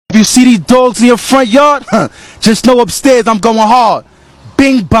If you see these dogs in your front yard, just know upstairs I'm going hard.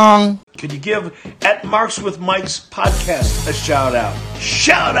 Bing bong. Could you give at Marks with Mike's podcast a shout out?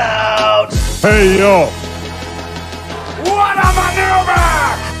 Shout out! Hey yo! What a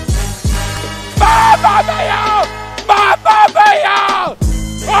maneuver! Mamma mia! Mamma mia!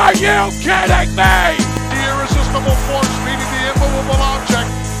 Are you kidding me? The irresistible force meeting the immovable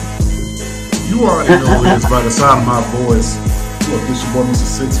object. You already know it is by the sound of my voice. Look, this your boy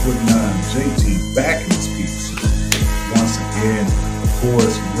Mr. 6'9", JT, back in this piece. Once again, of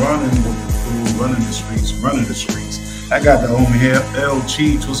course, running with the crew, running the streets. I got the homie here, L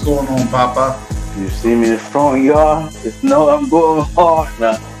Cheech. What's going on, Papa? You see me in the front yard? Just know I'm going hard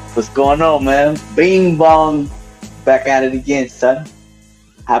now. What's going on, man? Bing bong. Back at it again, son.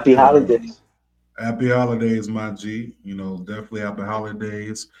 Happy holidays. Happy holidays, my G. You know, definitely happy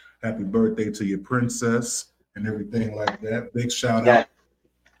holidays. Happy birthday to your princess and everything like that. Big shout out.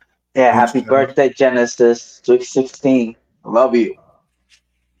 Yeah, happy birthday, Genesis. 16. Love you.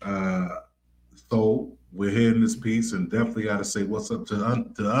 So we're here in this piece and definitely got to say what's up to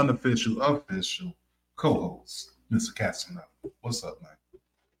the unofficial, official co-host, Mr. Casanova. What's up, man?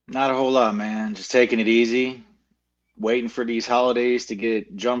 Not a whole lot, man. Just taking it easy. Waiting for these holidays to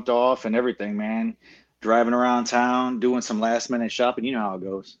get jumped off and everything, man. Driving around town, doing some last minute shopping. You know how it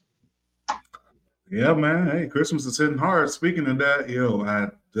goes. Yeah, man. Hey, Christmas is hitting hard. Speaking of that,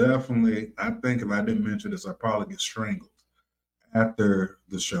 I think if I didn't mention this, I'd probably get strangled after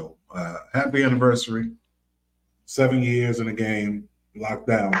the show. Happy anniversary. 7 years in the game, locked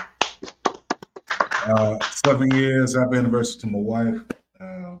down. 7 years, happy anniversary to my wife.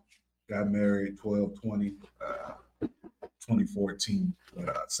 Got married 2014.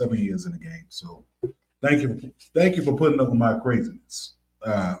 7 years in the game. So thank you for putting up with my craziness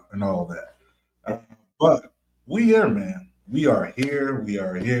and all that. But we here, man. We are here.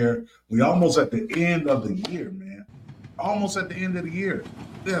 We almost at the end of the year, man. Almost at the end of the year.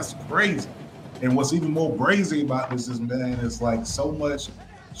 That's crazy. And what's even more crazy about this is, man, it's like so much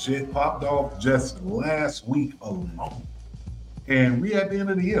shit popped off just last week alone. And we at the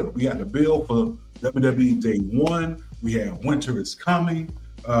end of the year. We got the bill for WWE Day 1. We had Winter is Coming.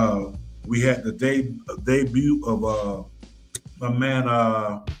 We had the debut of my man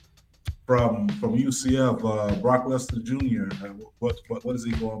from UCF, Brock Lesnar Jr. What is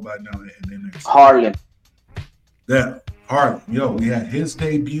he going by now in NXT? Harlan. Yeah, Harlan. We had his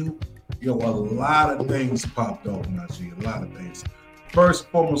debut. A lot of things popped off, Najee. A lot of things. First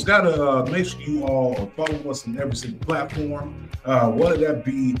and foremost, gotta make sure you all are following us on every single platform. Whether that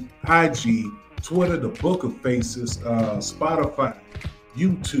be IG, Twitter, the Book of Faces, Spotify,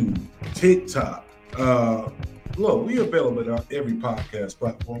 YouTube, TikTok. Look, we available on every podcast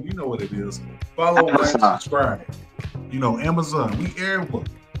platform. You know what it is. Follow, like, subscribe. Amazon. We everywhere.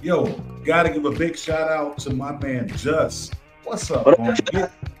 Gotta give a big shout out to my man Just. What's up, man?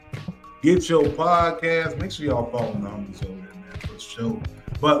 Get your podcast. Make sure y'all follow the homies over there, man, for the show.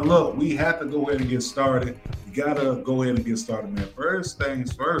 But look, we have to go ahead and get started. We gotta go ahead and get started, man. First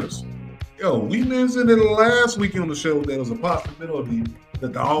things first. We mentioned it last week on the show. There was a possibility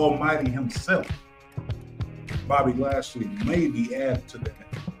that the Almighty himself, Bobby Lashley, may be added to that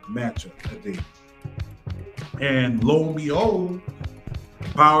matchup that day. And lo and behold,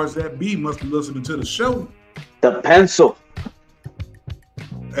 powers that be must be listening to the show. The pencil.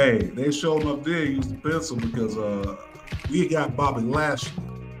 Hey, they showed up there use the pencil because we got Bobby Lashley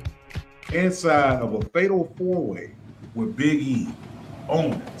inside of a fatal four-way with Big E,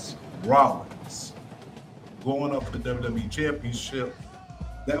 Owens, Rollins, going up for the WWE Championship.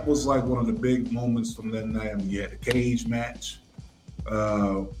 That was like one of the big moments from that night. You had the cage match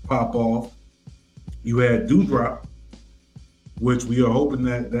pop off. You had Doudrop, which we are hoping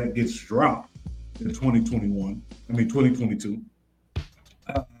that gets dropped in 2022.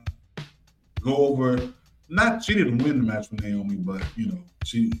 Go over. She didn't win the match with Naomi, but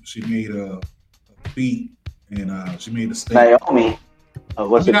she made a feat and she made a statement. Naomi.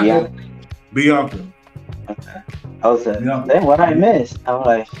 What's it, Bianca? Bianca. Okay. I was like, dang, what I missed? I'm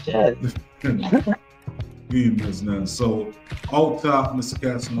like, shit. You missed nothing. So, off top, Mr.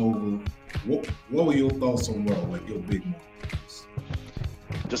 Casanova, what were your thoughts on Raw? Like your big moments?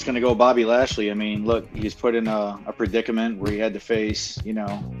 Just gonna go Bobby Lashley. I mean, look, he's put in a predicament where he had to face,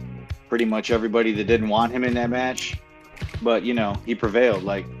 pretty much everybody that didn't want him in that match. But, he prevailed.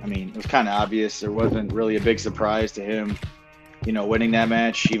 It was kind of obvious. There wasn't really a big surprise to him, winning that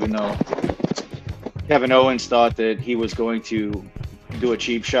match, even though Kevin Owens thought that he was going to do a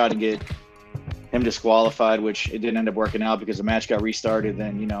cheap shot and get him disqualified, which it didn't end up working out because the match got restarted.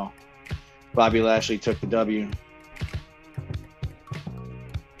 Then, Bobby Lashley took the W.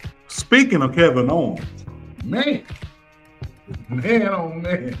 Speaking of Kevin Owens, man, oh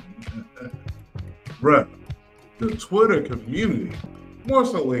man, bruh, the Twitter community, more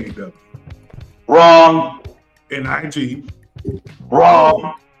so AEW, Wrong. and IG,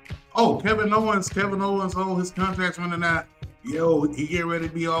 Wrong. oh, Kevin Owens, oh, his contract's running out. Yo, he get ready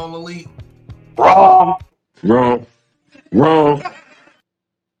to be all elite. Wrong.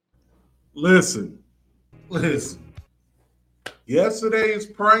 Listen. Yesterday's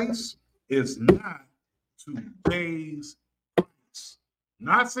price is not today's price.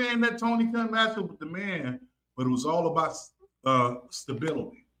 Not saying that Tony couldn't match up with the man, but it was all about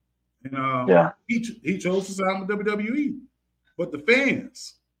stability. And he chose to sign with WWE. But the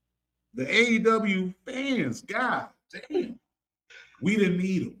fans, the AEW fans, God damn, we didn't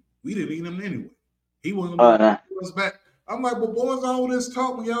need him. We didn't need him anyway. He wasn't going to us back. I'm like, but boys, all this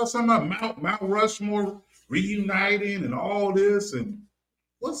talk when y'all talking about Mount Rushmore reuniting and all this, and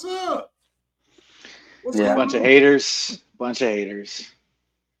what's up? What's a bunch of haters.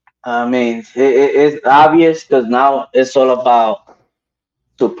 I mean, it's obvious because now it's all about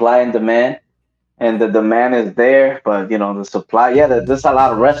supply and demand, and the demand is there, but the supply. Yeah, there's a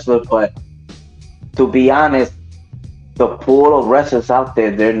lot of wrestlers, but to be honest, the pool of wrestlers out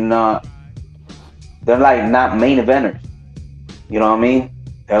there, they're like not main eventers. You know what I mean?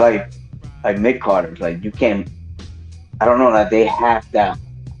 They're like Nick Carter. Like you can't. I don't know that they have that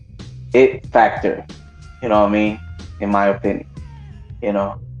it factor. You know what I mean? In my opinion,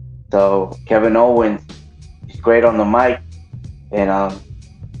 So Kevin Owens is great on the mic, and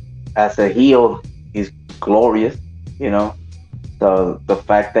as a heel, he's glorious. So the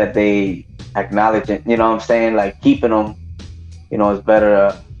fact that they acknowledge it, what I'm saying, like keeping him, is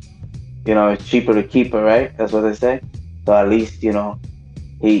better. It's cheaper to keep it, right? That's what they say. So at least, he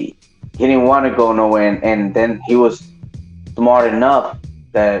didn't want to go nowhere, and then he was smart enough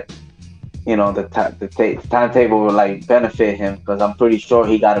that, the timetable would like benefit him, because I'm pretty sure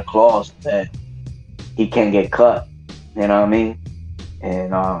he got a clause that he can't get cut. You know what I mean? And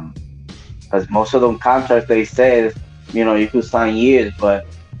because most of them contracts they say, you could sign years, but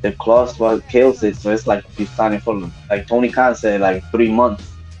the clause what kills it. So it's like if you're signing for, like Tony Khan said, like 3 months.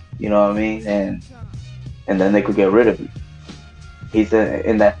 You know what I mean? And then they could get rid of you. He's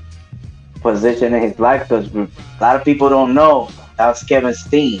in that position in his life because a lot of people don't know that's Kevin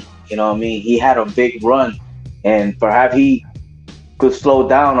Steen. You know what I mean? He had a big run, and perhaps he could slow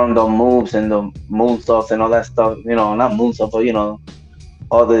down on the moves and the moonsaults and all that stuff. Not moonsault, but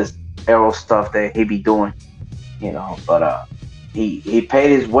all this arrow stuff that he be doing. But he paid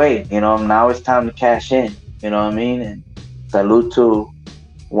his way. Now it's time to cash in. You know what I mean? And salute to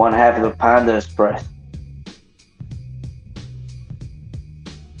one half of the Panda Express.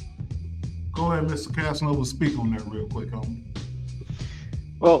 Go ahead, Mr. Casanova, speak on that real quick, homie.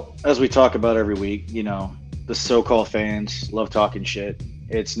 Well, as we talk about every week, the so-called fans love talking shit.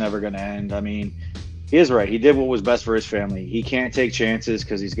 It's never going to end. I mean, he is right. He did what was best for his family. He can't take chances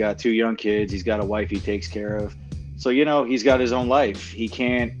because he's got 2 young kids. He's got a wife he takes care of. So, he's got his own life. He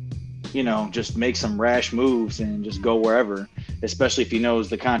can't, just make some rash moves and just go wherever, especially if he knows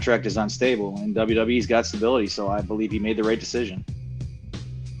the contract is unstable. And WWE's got stability, so I believe he made the right decision.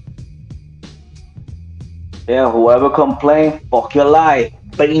 Yeah, whoever complains, fuck your life.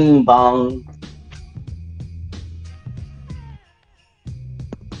 Bing bong.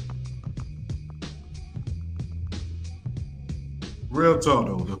 Real talk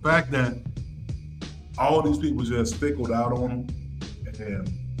though, the fact that all these people just fickled out on him, and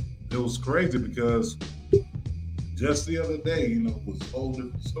it was crazy because just the other day, was a whole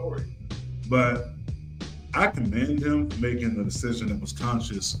different story. But I commend him for making the decision that was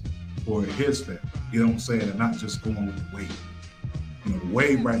conscious for his family. You know what I'm saying? And not just going with the wave. The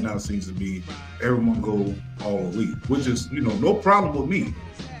wave right now seems to be everyone go all elite, which is, no problem with me.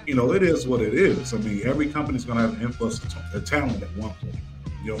 It is what it is. I mean, every company's going to have an influx of talent at one point.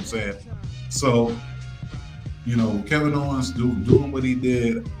 You know what I'm saying? So, Kevin Owens doing what he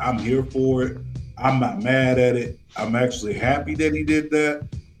did, I'm here for it. I'm not mad at it. I'm actually happy that he did that,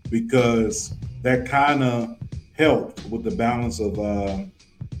 because that kind of helped with the balance of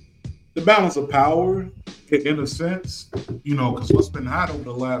power in a sense, because what's been hot over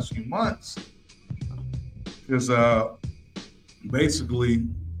the last few months is basically,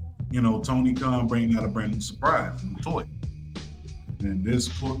 Tony Khan bringing out a brand new surprise, a new toy. And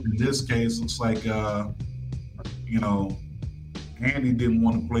in this case, looks like, Andy didn't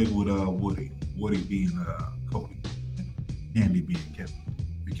want to play with Woody being Cody, Andy being Kevin.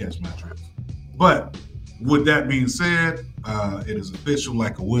 You catch my drift. But with that being said, it is official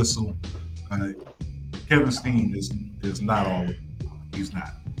like a whistle. Kevin Steen is not all. He's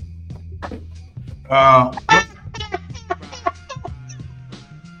not. Uh,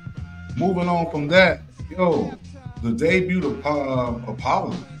 moving on from that, yo, the debut of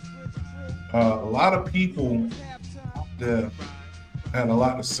Apollo. A lot of people that had a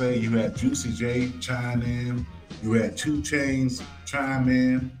lot to say. You had Juicy J chime in. You had 2 Chainz chime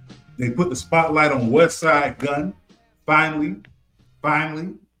in. They put the spotlight on West Side Gun. Finally,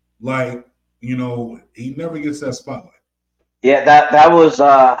 like, you know, he never gets that spotlight. Yeah, that was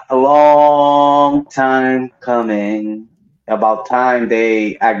a long time coming. About time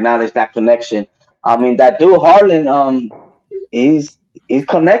they acknowledged that connection. I mean, that dude Harlan, he's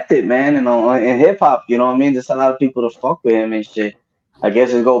connected, man. You know, in hip hop, you know what I mean. There's a lot of people to fuck with him and shit. I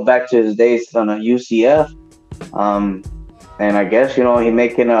guess it go back to his days on a UCF, and I guess you know he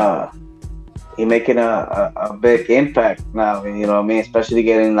making a big impact now. You know what I mean, especially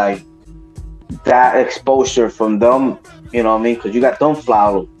getting like that exposure from them. You know what I mean, because you got them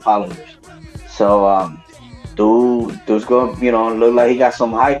followers. So dude's gonna look like he got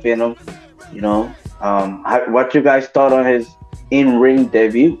some hype in him. You know, what you guys thought on his in-ring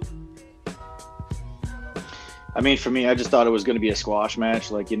debut? I mean, for me, I just thought it was going to be a squash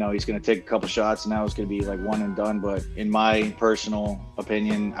match. Like, you know, he's going to take a couple shots and now it's going to be like one and done. But in my personal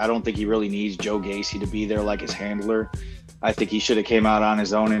opinion, I don't think he really needs Joe Gacy to be there like his handler. I think he should have came out on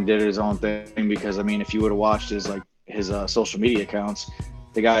his own and did his own thing because, I mean, if you would have watched his social media accounts,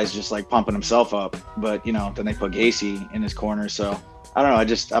 the guy is just like pumping himself up. But, you know, then they put Gacy in his corner. So I don't know.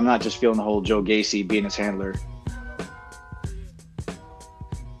 I'm not just feeling the whole Joe Gacy being his handler.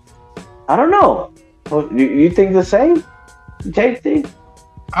 I don't know. You think the same, JT?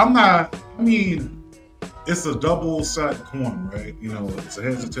 I'm not. I mean, it's a double-sided coin, right? You know, it's a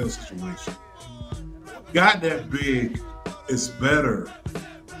heads or tails situation. Got that big, it's better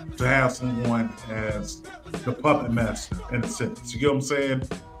to have someone as the puppet master in a sense. You get what I'm saying?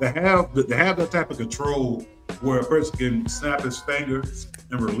 To have that type of control where a person can snap his fingers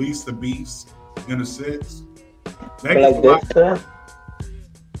and release the beast in a sense. That like this, sir?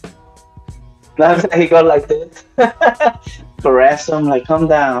 He go like this, caress him, like, come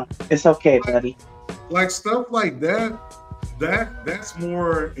down. It's okay, buddy. Like stuff like that. That's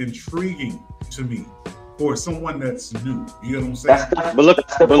more intriguing to me for someone that's new. You know what I'm saying? But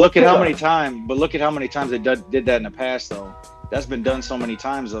look at how many times they did that in the past, though. That's been done so many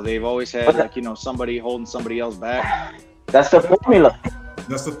times, though. They've always had somebody holding somebody else back. That's the formula.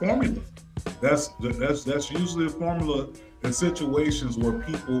 That's the formula. That's usually a formula in situations where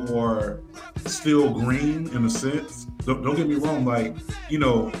people are still green in a sense. Don't get me wrong, like, you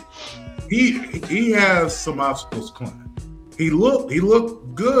know, he has some obstacles to climb. He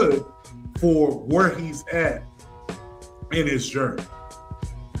looked good for where he's at in his journey,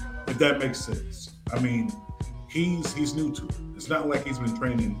 if that makes sense. I mean, he's new to it. It's not like he's been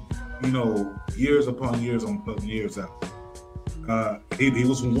training, you know, years upon years out. He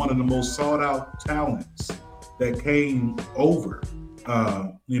was one of the most sought out talents that came over,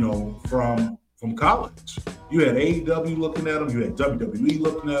 you know, from college. You had AEW looking at him, you had WWE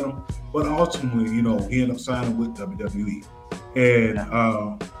looking at him, but ultimately, you know, he ended up signing with WWE. And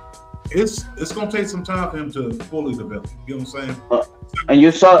it's gonna take some time for him to fully develop. You know what I'm saying? And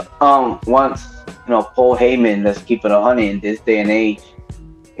you saw once, you know, Paul Heyman, let's keep it 100 in this day and age,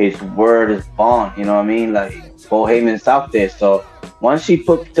 his word is bond. You know what I mean? Like, Paul Heyman's out there. So once he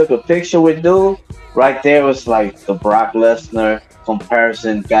took a picture with dude, right there was like the Brock Lesnar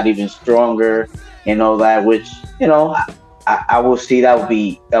comparison got even stronger and all that, which, you know, I will see that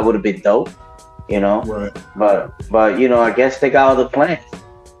would have been dope, you know. Right. But you know, I guess they got other plans.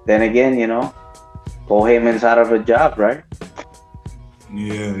 Then again, you know, Paul Heyman's out of a job, right?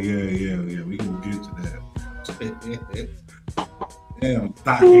 Yeah. We can get to that. Damn,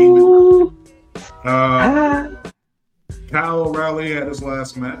 Thought Heyman. Kyle O'Reilly had his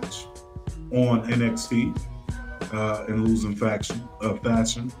last match on NXT in losing fashion.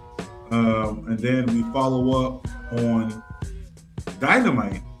 And then we follow up on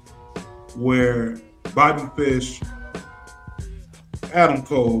Dynamite, where Bobby Fish, Adam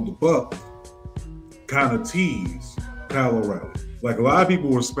Cole, the Buck, kind of teased Kyle O'Reilly. Like, a lot of people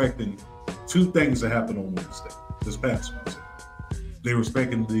were expecting 2 things to happen on Wednesday, this past Wednesday. They were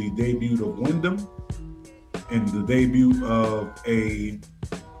expecting the debut of Wyndham and the debut of a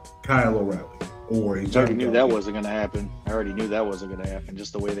Kyle O'Reilly. Or a I already knew that wasn't going to happen.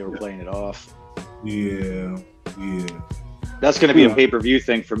 Just the way they were playing it off. Yeah. That's going to be a pay-per-view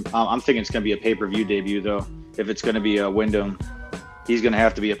thing. I'm thinking it's going to be a pay-per-view debut, though. If it's going to be a Wyndham, he's going to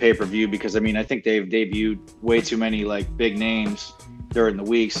have to be a pay-per-view because, I mean, I think they've debuted way too many like big names during the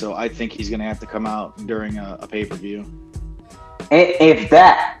week. So I think he's going to have to come out during a pay-per-view. If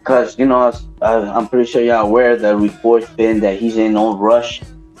that, because I'm pretty sure y'all aware the report's been that he's in no rush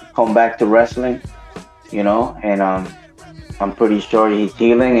to come back to wrestling. And I'm pretty sure he's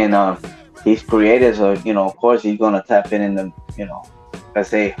healing and he's creative. So of course he's gonna tap in the let's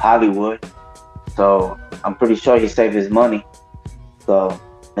say Hollywood. So I'm pretty sure he saved his money. So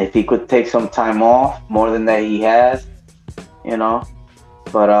if he could take some time off, more than that he has, you know.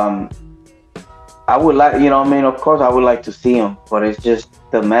 But I would like, of course I would like to see him, but it's just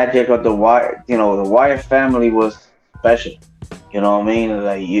the magic of the Wire. The Wire family was special. You know what I mean?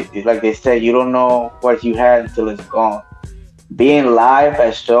 Like they said, you don't know what you had until it's gone. Being live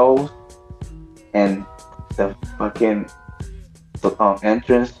at shows and the fucking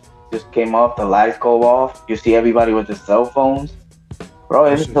entrance just came off, the lights go off. You see everybody with their cell phones, bro.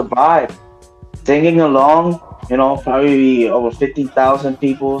 It's a vibe. Singing along, probably over 50,000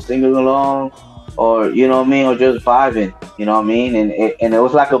 people singing along, or or just vibing, and it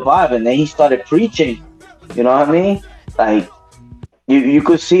was like a vibe. And then he started preaching, like you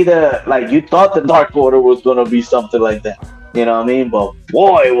could see you thought the Dark Order was gonna be something like that, but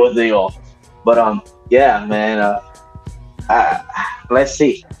boy was they off. But yeah, man, let's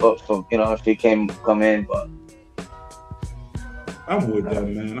see if he can come in. But I'm with that,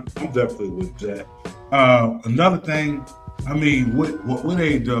 man. I'm definitely with that. Another thing, I mean, with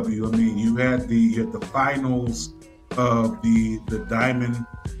AEW, I mean, you had the finals of the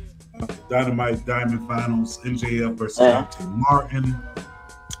Dynamite Diamond Finals, MJF versus Dante Martin.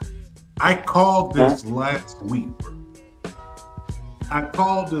 I called this last week, bro.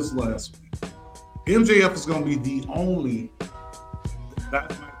 MJF is going to be the only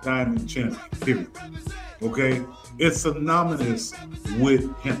Dynamite Diamond champion, period. Okay? It's synonymous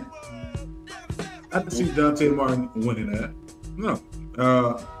with him. I can see Dante Martin winning that. No.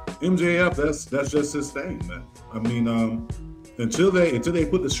 MJF, that's just his thing, man. I mean, until they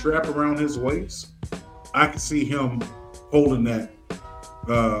put the strap around his waist, I can see him holding that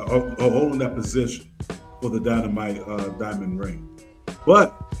position for the Dynamite Diamond ring.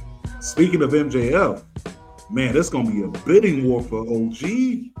 But speaking of MJF, man, it's gonna be a bidding war for OG.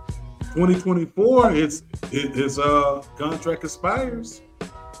 2024, his contract expires.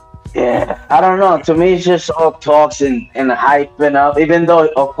 Yeah, I don't know. To me, it's just all talks and hyping up. Even though,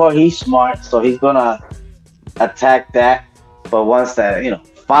 of course, he's smart, so he's gonna attack that. But once that,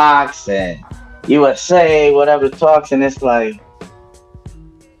 Fox and USA, whatever talks, and it's like,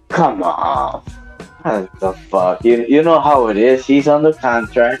 come on, what the fuck? You know how it is. He's under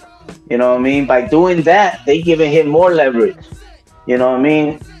contract. You know what I mean? By doing that, they giving him more leverage. You know what I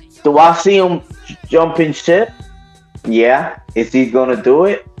mean? Do I see him jumping ship? Yeah. Is he gonna do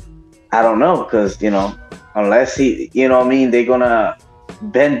it? I don't know, because unless he, they're gonna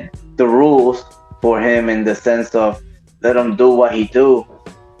bend the rules for him in the sense of let him do what he do.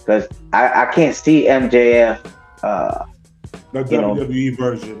 Because I can't see MJF. The WWE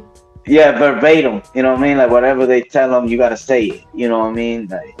version. Yeah, verbatim. You know what I mean? Like whatever they tell him, you gotta say it. You know what I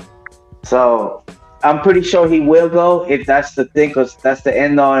mean? So I'm pretty sure he will go if that's the thing, because that's the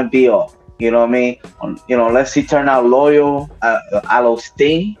end all and be all. You know what I mean? Unless he turn out loyal, Alo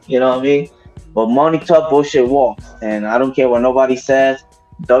Sting. You know what I mean? But money talk, bullshit walks, and I don't care what nobody says.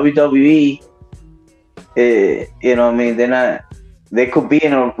 WWE, you know what I mean? They're not. They could be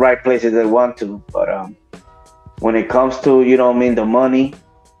in the right place if they want to, but when it comes to the money,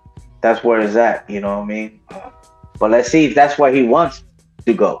 that's where it's at. You know what I mean? But let's see if that's where he wants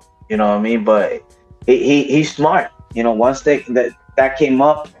to go. You know what I mean? But he's smart. Once that came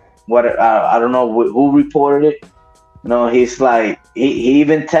up, I don't know who reported it. He's like he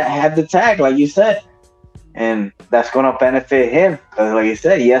even had the tag, like you said, and that's gonna benefit him because, like you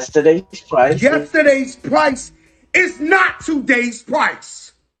said, yesterday's price is not today's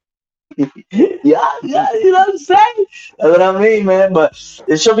price. yeah, you know what I'm saying? That's what I mean, man. But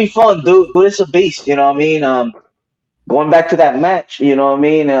it should be fun, dude. It's a beast. You know what I mean? Going back to that match, you know what I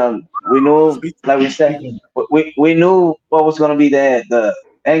mean? We knew, like we said, we knew what was gonna be the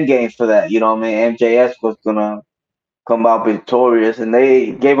end game for that. You know what I mean? MJS was gonna come out victorious, and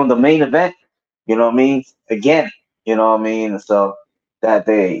they gave him the main event. You know what I mean? Again, you know what I mean? So that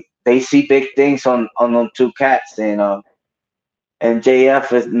they see big things on them two cats, and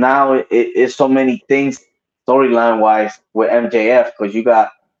MJF is now it's so many things storyline wise with MJF, because you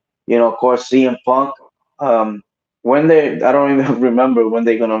got of course CM Punk. I don't even remember when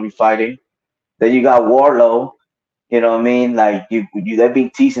they're gonna be fighting. Then you got Warlow. You know what I mean? Like they've been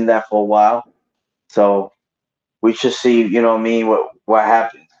teasing that for a while. So we should see, you know what I mean, what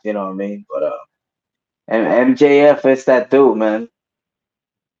happens, you know what I mean? But and MJF is that dude, man.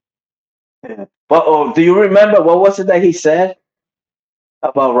 Yeah. But do you remember what was it that he said?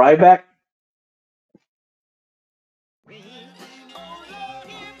 About Ryback?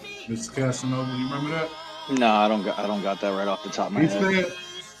 Mr. Casanova, you remember that? No, I don't got that right off the top of my He head.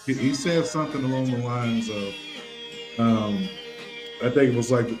 said he said something along the lines of, I think it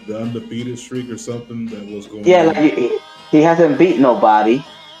was like the undefeated streak or something that was going Yeah, on. like he hasn't beat nobody.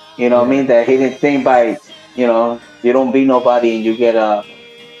 You know what I mean? That he didn't think by, you don't beat nobody and you get a,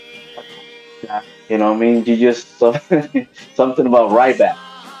 you know what I mean? You just something about Ryback.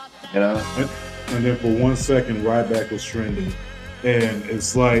 You know? And then for 1 second, Ryback was trending, and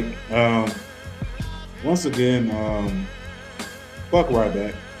it's like, once again, fuck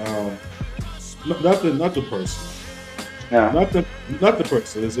Ryback. Nothing personal. Yeah. Nothing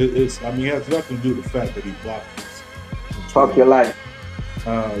personal. It's I mean, it has nothing to do with the fact that he blocked us. Fuck your life.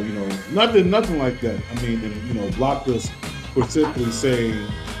 Nothing like that. I mean, and blocked us for simply saying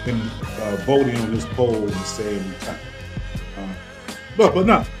and voting on this poll and saying retire. But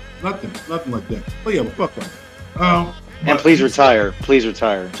nothing like that. But yeah, fuck that. And please retire. Please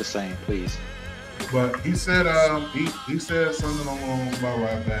retire. Just saying, please. But he said he said something along about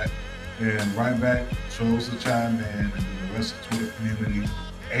Ryback, and Ryback chose to chime in, and the rest of the Twitter community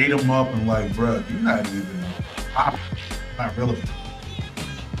ate him up and like, bruh, you're not even not relevant.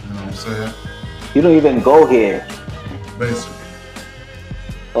 You know what I'm saying? You don't even go here. Basically.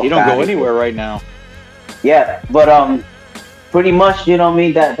 You don't go anywhere right now. Yeah, but pretty much, you know what I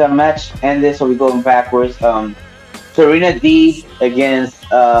mean, that the match ended, so we're going backwards. Serena Deeb against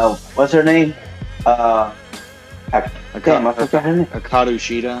what's her name? I forgot her name. Hikaru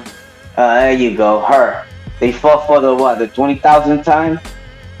Shida. There you go, her. They fought for the 20,000th time?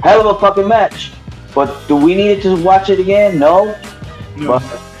 Hell of a fucking match. But do we need to watch it again? No. But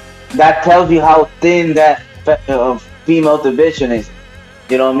that tells you how thin that female division is.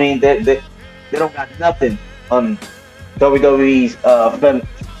 You know what I mean? They don't got nothing on WWE's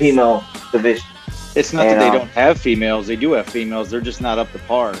female division. It's not that they don't have females. They do have females. They're just not up to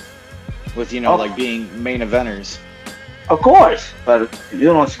par with, like being main eventers. Of course. But,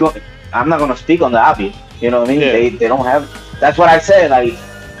 I'm not going to speak on the obvious. You know what I mean? Yeah. They don't have... That's what I said. Like,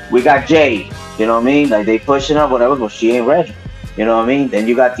 we got Jade. You know what I mean? Like, they pushing her, whatever, but she ain't ready. You know what I mean? Then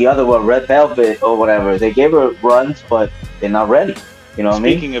you got the other one, Red Velvet or whatever. They gave her runs, but they're not ready. You know what I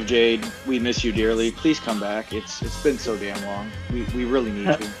mean? Speaking of Jade, we miss you dearly. Please come back. It's been so damn long. We really need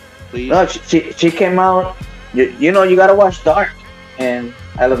you. Please. No, she came out. You gotta watch Dark and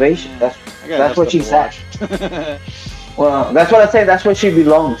Elevation. That's what she's at. Well, that's what I say. That's where she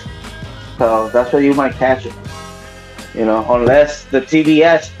belongs. So that's where you might catch it. Unless the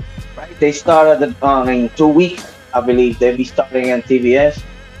TBS, right? They start in 2 weeks, I believe. They'll be starting on TBS.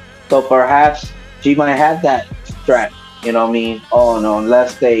 So perhaps she might have that strap. You know what I mean? Oh no,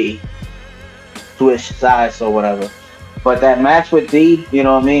 unless they switch sides or whatever. But that match with Deeb, you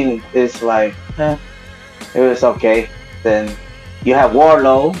know what I mean? It's like, it was okay. Then you have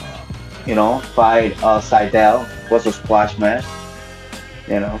Warlow, fight Seidel. Was a squash match.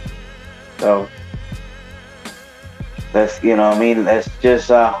 So let's, let's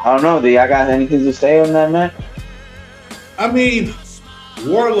just, I don't know. Do y'all got anything to say on that match? I mean,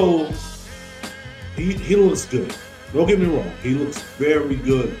 Warlow, he looks good. Don't get me wrong. He looks very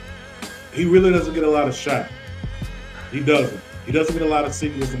good. He really doesn't get a lot of shot. He doesn't. He doesn't get a lot of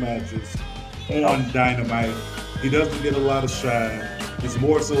singles matches on Dynamite. He doesn't get a lot of shine. It's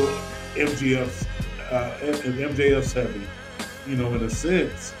more so MJF's heavy, in a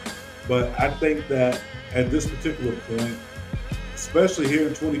sense. But I think that at this particular point, especially here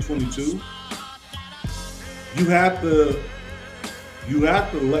in 2022, you have to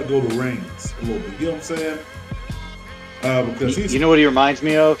let go the reins a little bit. You know what I'm saying? Because you know what he reminds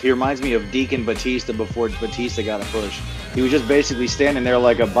me of? He reminds me of Deacon Batista before Batista got a push. He was just basically standing there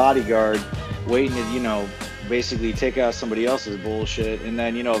like a bodyguard, waiting to, basically take out somebody else's bullshit. And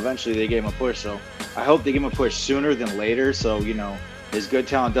then, eventually they gave him a push. So I hope they give him a push sooner than later. So, his good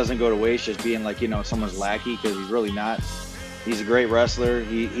talent doesn't go to waste just being like, someone's lackey, because he's really not. He's a great wrestler.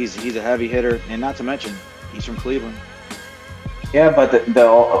 He's a heavy hitter. And not to mention, he's from Cleveland. Yeah, but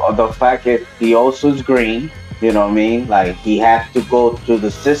the fact is he also is green. You know what I mean? Like, he has to go through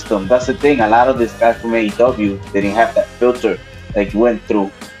the system. That's the thing. A lot of these guys from AEW didn't have that filter that went through,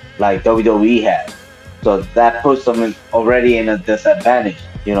 like WWE had. So that puts them already in a disadvantage.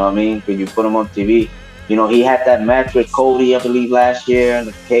 You know what I mean? When you put him on TV. He had that match with Cody, I believe, last year in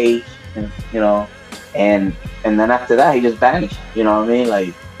the cage. And then after that, he just vanished. You know what I mean?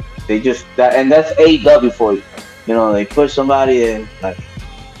 Like, and that's AEW for you. They push somebody and, like,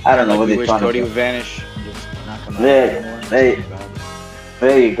 I don't know what they're trying to do. Cody would vanish. There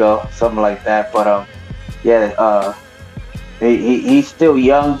you go, something like that. But he's still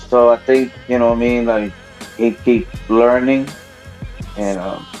young, so I think what I mean. Like he keeps learning, and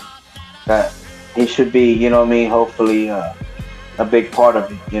that he should be what I mean. Hopefully, a big part of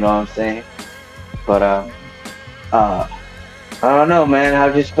it. You know what I'm saying? But I don't know, man.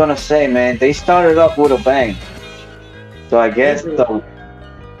 I'm just gonna say, man, they started up with a bang. So I guess the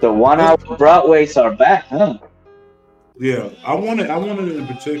 1 hour Broadways are back, huh? Yeah, I wanted to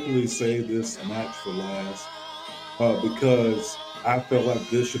particularly say this match for last because I felt like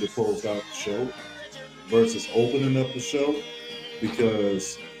this should have closed out the show versus opening up the show,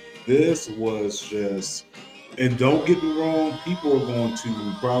 because this was just, and don't get me wrong, people are going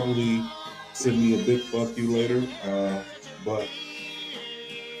to probably send me a big fuck you later, but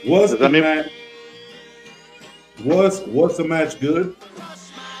was the match good?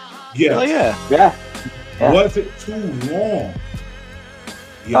 Yes. Oh yeah. Yeah. Was it too long?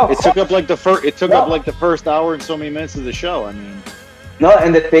 Oh, It took up like the first. It took up like the first hour and so many minutes of the show. I mean, No,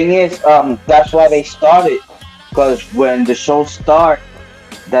 and the thing is, that's why they started, because when the show starts,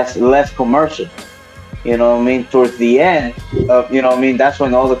 that's less commercial. You know what I mean? Towards the end, you know what I mean? That's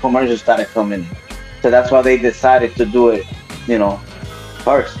when all the commercials started coming in. So that's why they decided to do it,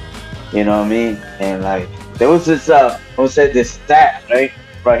 first. You know what I mean? And like, there was this, this stat,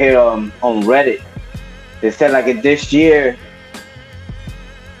 right here on Reddit. They said like in this year,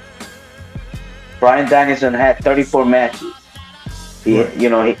 Bryan Danielson had 34 matches. He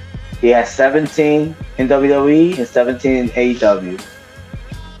had 17 in WWE and 17 in AEW.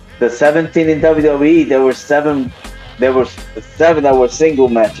 The 17 in WWE, there were seven that were single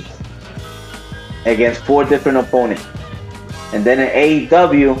matches against 4 different opponents. And then in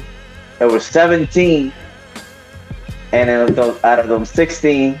AEW, there were 17, and out of them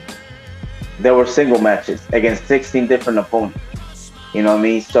 16, there were single matches against 16 different opponents. You know what I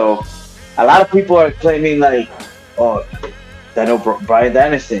mean? So a lot of people are claiming like, oh, Daniel Bryan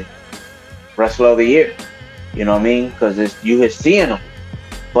Danielson, Wrestler of the Year. You know what I mean? Because you have seen him.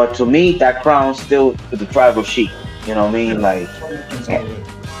 But to me, that crown's still the tribal chief. You know what I mean? Like,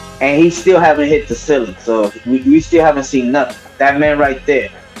 and he still haven't hit the ceiling. So we still haven't seen nothing. That man right there,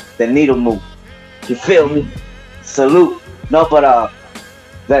 the needle move. You feel me? Salute. No, but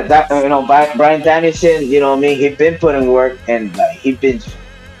Bryan Danielson, you know what I mean? He been putting work, and like he been,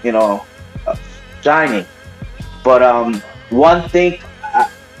 shining. But one thing,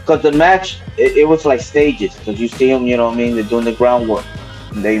 because the match, it was like stages. Because you see them, you know what I mean? They're doing the groundwork.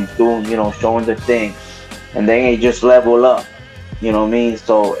 They doing, showing the thing, and then it just level up. You know what I mean?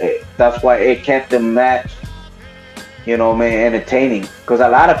 So that's why it kept the match, entertaining. Because a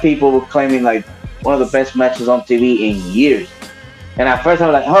lot of people were claiming like one of the best matches on TV in years. And at first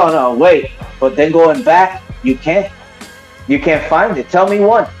I'm like, oh no, wait. But then going back, you can't find it. Tell me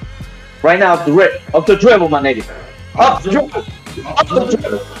one. Right now, up the dribble, my nigga. Up the dribble.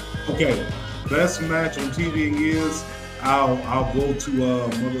 Okay, best match on TV in years. I'll go to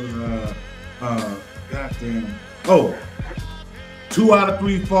goddamn. Oh, 2 out of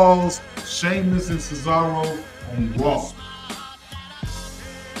 3 falls. Sheamus and Cesaro on Raw.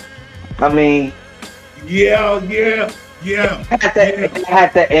 I mean, Yeah. it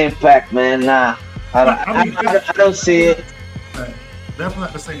had the impact, man. Nah, I don't see it. Definitely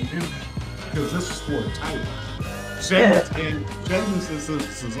not the same impact, because this is for a title. Sheamus and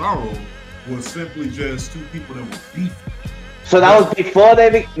Cesaro was simply just 2 people that were beefing. So that was before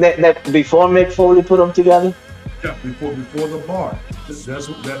before Mick Foley put them together. Yeah, before the bar. That's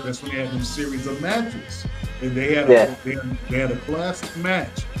when they had them series of matches, and they had a classic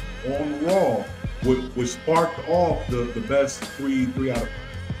match on Raw, which sparked off the best three out of 5.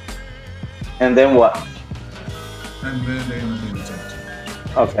 And then what? And then they ended up being attacked.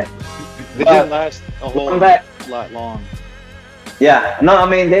 Okay. they didn't last a whole lot long. Yeah. No, I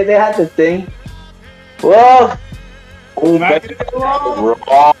mean they had the thing. Well.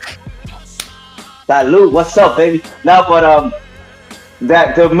 Raw. Salute, what's up, baby? No, but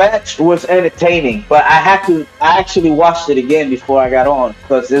that the match was entertaining, but I actually watched it again before I got on,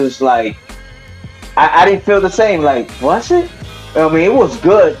 because it was like I didn't feel the same. Like, was it? I mean, it was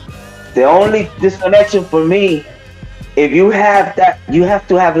good. The only disconnection for me, if you have that, you have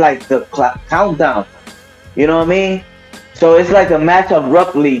to have like the countdown. You know what I mean? So it's like the match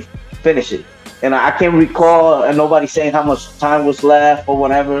abruptly finishes. And I can't recall nobody saying how much time was left or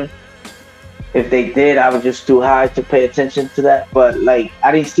whatever. If they did, I was just too high to pay attention to that. But like,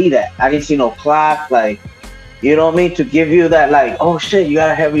 I didn't see that. I didn't see no clock. Like, you know what I mean? To give you that, like, oh shit, you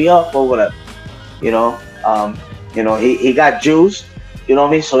gotta hurry up or whatever. He got juiced. You know what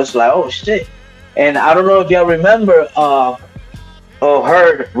I mean? So it's like, oh shit. And I don't know if y'all remember or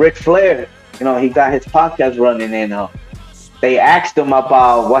heard Ric Flair. He got his podcast running, and they asked him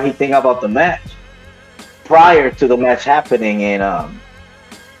about what he think about the match prior to the match happening, and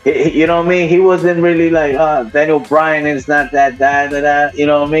you know what I mean. He wasn't really like Daniel Bryan is not that, you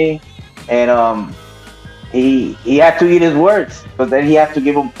know what I mean, and he had to eat his words, but then he had to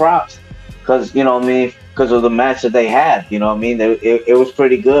give him props because you know what I mean, because of the match that they had, you know what I mean. It was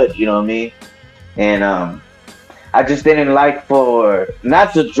pretty good, you know what I mean, and I just didn't like for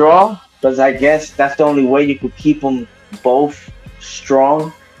not to draw because I guess that's the only way you could keep them both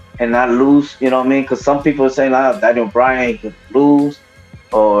strong and not lose, you know what I mean? Because some people are saying Daniel Bryan could lose,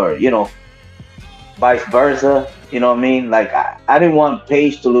 or you know, vice versa, you know what I mean? Like I didn't want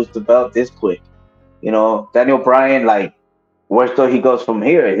Page to lose the belt this quick, you know. Daniel Bryan, like, where till he goes from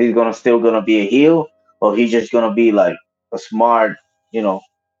here? He's still gonna be a heel, or he's just gonna be like a smart, you know,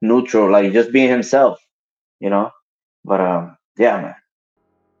 neutral, like just being himself, you know. But yeah, man.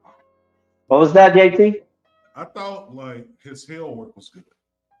 What was that, JT? I thought like his heel work was good.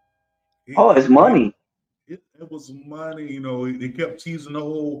 It's money. It was money, you know. They kept teasing the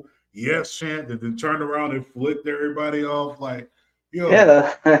whole yes chant, and then turned around and flicked everybody off. Like, yo,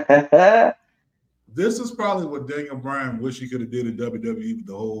 yeah. This is probably what Daniel Bryan wish he could have did in WWE with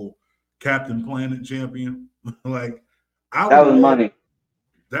the whole Captain Planet champion. Like, that was money.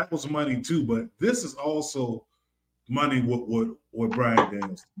 That was money too, but this is also money. What Bryan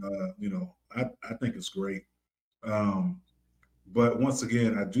Daniels, you know, I think it's great. But once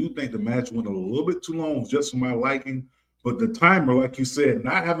again, I do think the match went a little bit too long, just for my liking. But the timer, like you said,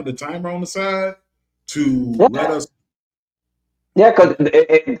 not having the timer on the side to let us. Yeah, because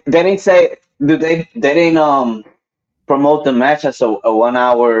they didn't say they didn't promote the match as a 1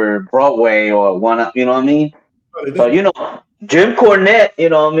 hour Broadway or one, you know what I mean? So you know, Jim Cornette, you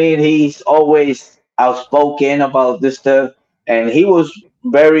know what I mean? He's always outspoken about this stuff, and he was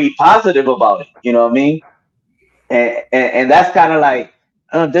very positive about it. You know what I mean? And that's kind of like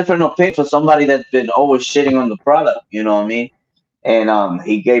a different opinion for somebody that's been always shitting on the product. You know what I mean? And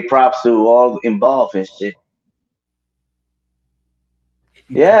he gave props to all involved and shit.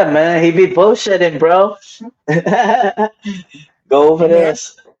 Yeah, man, he be bullshitting, bro. Go over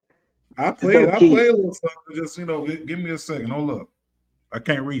this. I played a little something. Just, you know, give me a second. Hold up. I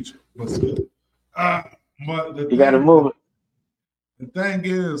can't reach it. But you got to move it. The thing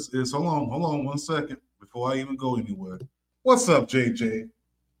is hold on 1 second before I even go anywhere. What's up, JJ?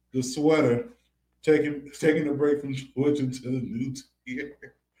 The sweater, taking a break from switching to the new tier.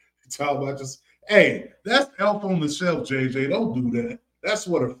 Talk about just, hey, that's Elf on the Shelf, JJ. Don't do that. That's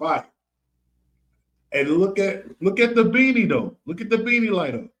sweater fire. And look at the beanie though. Look at the beanie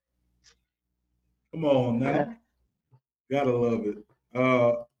light up. Come on now. Gotta love it.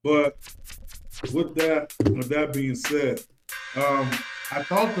 But with that being said, I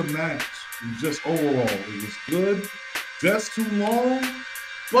thought the match just overall, it was good, just too long,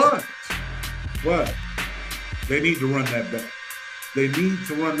 but they need to run that back. They need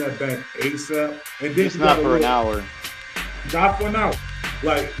to run that back ASAP. And then it's not for an hour. Not for an hour.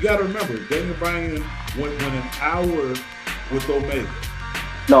 Like, you gotta remember, Daniel Bryan went an hour with Omega.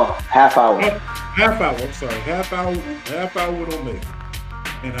 No, half hour. Half hour. I'm sorry. Half hour with Omega,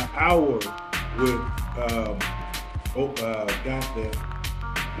 and an hour with goddamn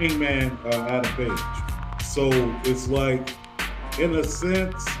Hangman Adam Page. So it's like, in a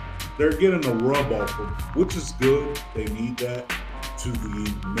sense, they're getting a rub off them, which is good. They need that to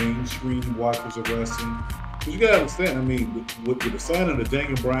the mainstream watchers of wrestling. Because you gotta understand, I mean, with the signing of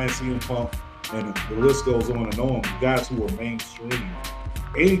Daniel Bryan, CM Punk, and the list goes on and on, guys who are mainstream.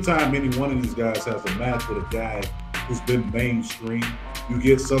 Anytime any one of these guys has a match with a guy who's been mainstream, you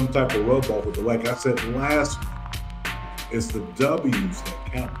get some type of rub off with it. Like I said last week, it's the W's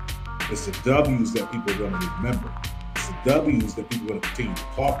that count. It's the W's that people are going to remember. It's the W's that people are going to continue to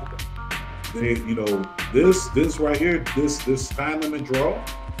talk about. They, you know, this right here, this time limit draw,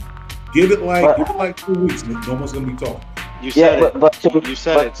 give it like 2 weeks. No one's going to be talking. You said it. You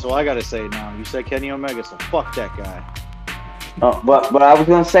said it, so I got to say it now. You said Kenny Omega, so fuck that guy. But I was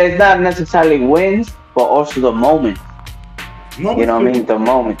gonna say it's not necessarily wins, but also the moment. You know what I mean? The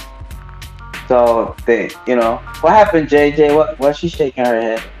moment. So you know, what happened, JJ? What's she shaking her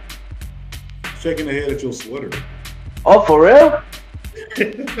head? Shaking her head at your sweater. Oh, for real?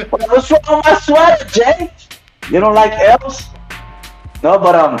 What's wrong with my sweater, Jay? You don't like elves? No,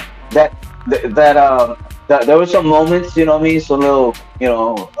 but there were some moments, you know what I mean? Some little, you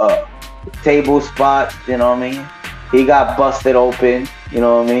know, table spots, you know what I mean? He got busted open, you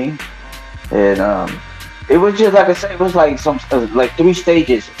know what I mean? And it was just, like I said, it was like like 3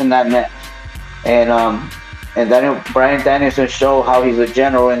 stages in that match. And Bryan Danielson showed how he's a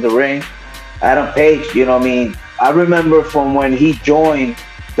general in the ring. Adam Page, you know what I mean? I remember from when he joined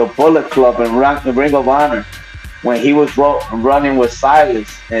the Bullet Club and the Ring of Honor, when he was running with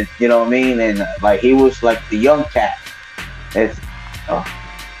Silas, and you know what I mean, and like he was like the young cat. It's,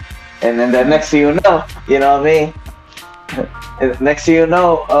 and then the next thing you know what I mean. Next thing you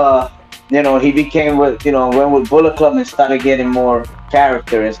know, he became went with Bullet Club and started getting more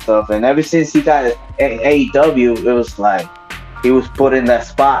character and stuff. And ever since he got AEW, it was like he was put in that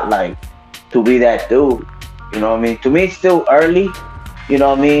spotlight to be that dude. You know what I mean? To me, it's still early. You know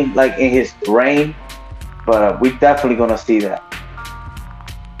what I mean? Like in his reign, but we definitely gonna see that.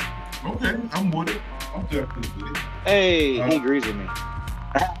 Okay, I'm with it. I'm definitely with it. Hey, he agrees with me.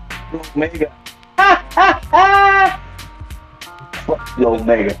 Omega. Fuck the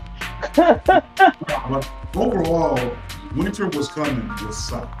Omega. But overall, winter was coming. It was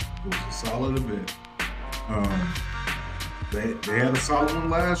solid. It was a solid event. They had a solid one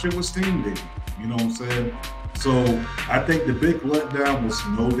last year with Steam Baby. You know what I'm saying? So I think the big letdown was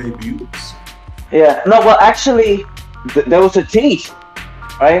no debuts. Yeah. No, well, actually, there was a tease,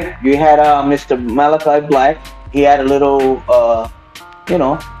 right? You had Mr. Malachi Black. He had a little,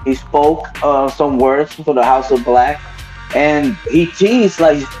 he spoke some words for the House of Black, and he teased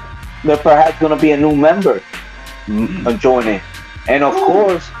like there perhaps going to be a new member joining. And of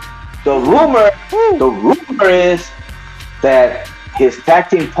course, the rumor is that his tag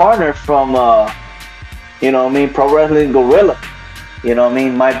team partner from, Pro Wrestling Guerrilla,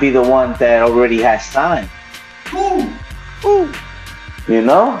 might be the one that already has signed. Ooh.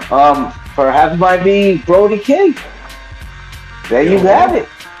 Perhaps might be Brody King. There you have it.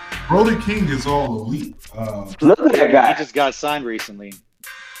 Brody King is all elite. Look at that guy. He just got signed recently.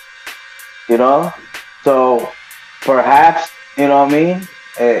 So perhaps, he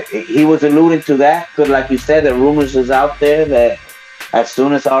was alluding to that because, like you said, the rumors is out there that as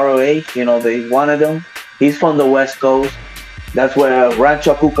soon as ROH, they wanted him. He's from the West Coast. That's where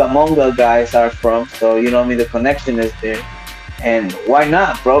Rancho Cucamonga guys are from. So, the connection is there. And why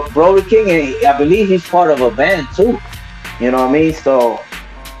not, bro? Brody King, I believe he's part of a band too. So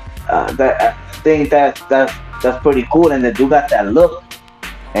I think that's pretty cool. And the dude got that look.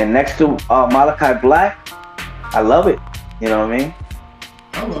 And next to Malachi Black, I love it. You know what I mean?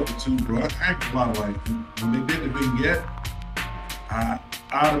 I love it too, bro. I act a lot like when they did the vignette, I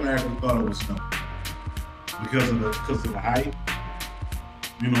automatically thought it was him because of the height.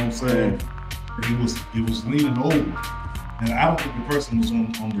 You know what I'm saying? And he was leaning over, and I don't think the person was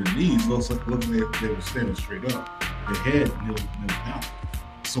on their knees. Looks like they were standing straight up. Their head kneel down.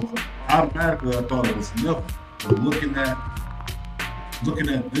 So automatically I thought it was him. But looking at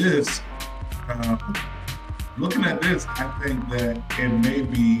this. Looking at this, I think that it may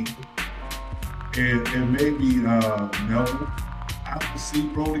be Melvin. I can see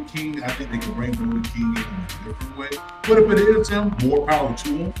Brody King. I think they can bring Brody King in a different way. But if it is him, more power to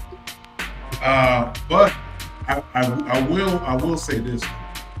him. But I will say this.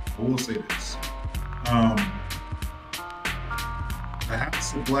 The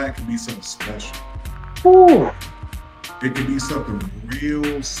House of Black can be something special. Ooh. It can be something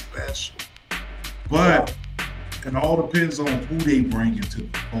real special. But it all depends on who they bring into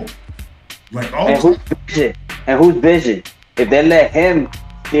the fold. Like all whose vision? If they let him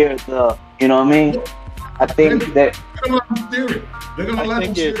steer the, I think that they're gonna let him steer it. They're gonna let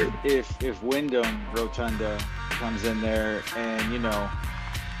him steer it. If Wyndham Rotunda comes in there and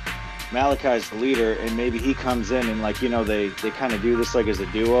Malachi's the leader and maybe he comes in and they kind of do this like as a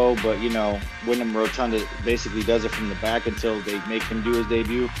duo, but Wyndham Rotunda basically does it from the back until they make him do his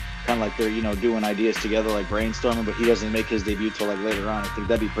debut. Kind of like they're doing ideas together, like brainstorming, but he doesn't make his debut till later on. I think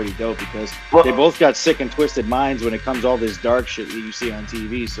that'd be pretty dope because they both got sick and twisted minds when it comes to all this dark shit that you see on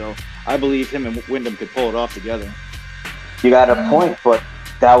TV. So I believe him and Wyndham could pull it off together. You got a point, but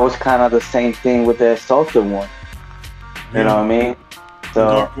that was kind of the same thing with the Assaulted one. You know what I mean?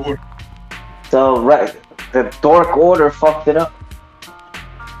 Right, the Dark Order fucked it up.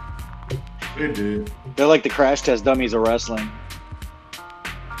 They did. They're like the crash test dummies of wrestling.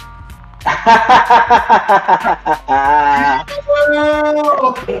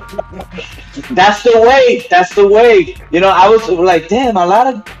 That's the way. I was like, damn, a lot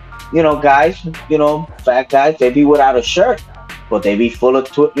of guys, fat guys, they be without a shirt, but they be full of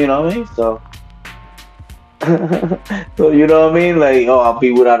you know what I mean? So you know what I mean? Like, I'll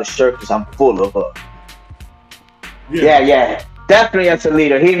be without a shirt because I'm full of her. Yeah. Definitely as a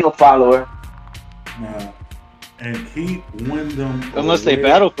leader. He no follower. Nah. And keep Wyndham unless they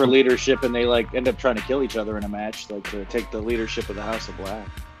battle for leadership and they end up trying to kill each other in a match, to take the leadership of the House of Black.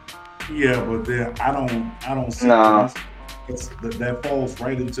 Yeah, but then I don't see that falls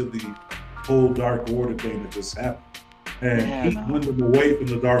right into the whole Dark Order thing that just happened. And keep Wyndham away from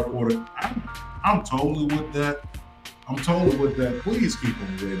the Dark Order. I'm totally with that. Please keep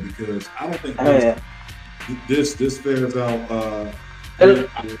him away because I don't think this fares out.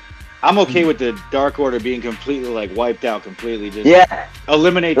 I'm okay with the Dark Order being completely like wiped out completely. Just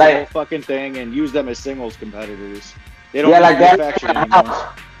eliminate the whole fucking thing and use them as singles competitors. They don't like that faction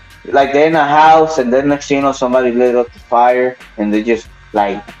anymore. Like they're in a house and then next thing you know somebody lit up the fire and they just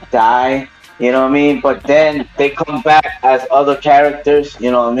like die. You know what I mean? But then they come back as other characters. You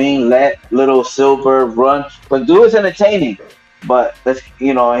know what I mean? Let Little Silver run, but dude is entertaining. But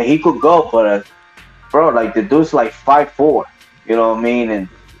he could go, but bro, like the dude's like 5'4". You know what I mean? And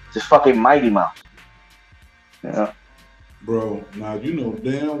just fucking Mighty Mouse. Yeah. Bro, now you know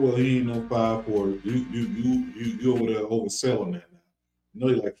damn well he ain't no 5'4". You over there overselling that now. You know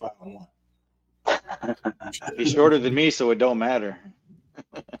he like 5'1". He's shorter than me, so it don't matter.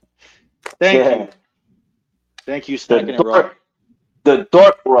 Thank you, Stacking It Raw. The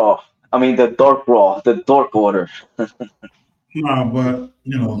Dark Raw. I mean the Dark Raw, the Dark Order. Nah, but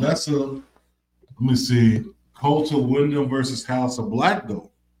that's let me see. Cult of Wyndham versus House of Black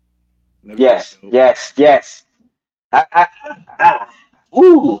though. Yes.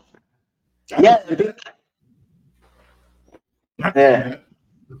 Ooh. Yeah. Yeah.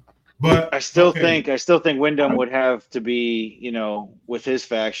 But I still think Wyndham would have to be, with his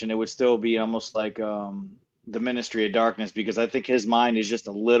faction, it would still be almost like the Ministry of Darkness, because I think his mind is just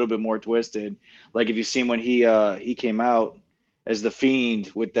a little bit more twisted. Like if you've seen when he came out as the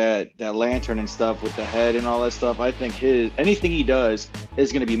Fiend with that lantern and stuff with the head and all that stuff, I think anything he does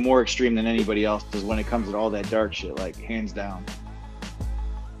is going to be more extreme than anybody else's when it comes to all that dark shit, like hands down.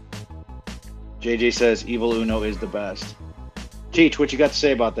 JJ says Evil Uno is the best. Cheech, what you got to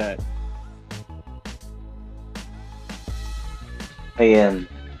say about that? And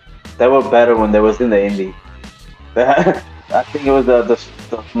they were better when they was in the indie. I think it was the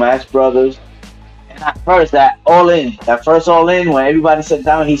Smash Brothers. And at first, that first All In, when everybody sat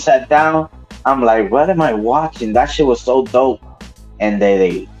down, he sat down. I'm like, what am I watching? That shit was so dope. And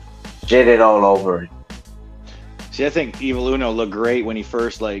they shit it all over it. See, I think Evil Uno looked great when he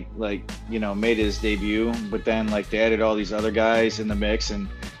first made his debut, but then they added all these other guys in the mix, and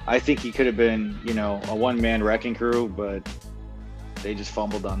I think he could have been, a one-man wrecking crew, but they just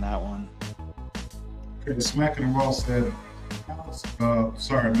fumbled on that one. Okay, Smacking and Raw said,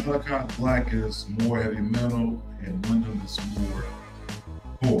 Malachi Black is more heavy metal and Wyndham is more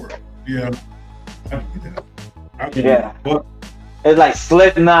horror. Yeah, I can get that. But it's like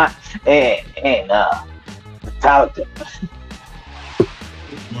Slipknot and Metallica.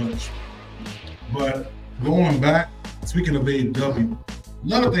 Much. But going back, speaking of AEW,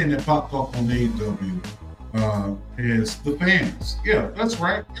 another thing that popped up on AEW is the fans. Yeah, that's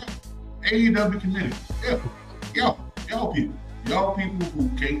right. Yeah. AEW community. Yeah. Y'all people who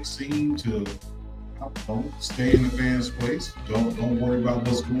can't seem to stay in the fans' place. Don't worry about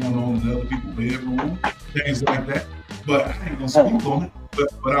what's going on in other people's bedroom, things like that. But I ain't gonna speak on it.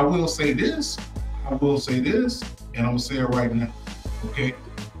 But I will say this, and I'm gonna say it right now. Okay,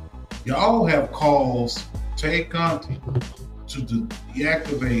 y'all have caused Tay Conti to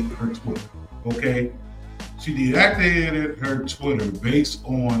deactivate her Twitter. Okay, she deactivated her Twitter based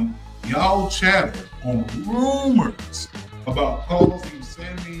on y'all chatter on rumors about causing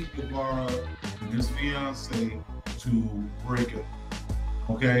Sammy Guevara and his fiance to break up.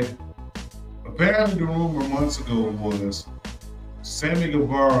 Okay, apparently the rumor months ago was Sammy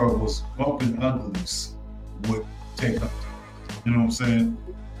Guevara was bumping uglies with Tay Conti. You know what I'm saying?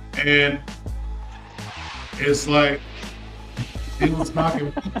 And it's like it was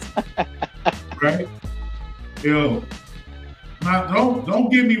knocking right? Yo, now don't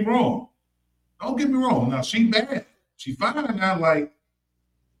get me wrong. Don't get me wrong. Now she bad. She fine now. Like,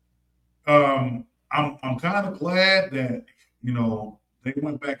 I'm kind of glad that they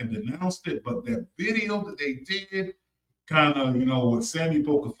went back and denounced it, but that video that they did, kind of with Sammy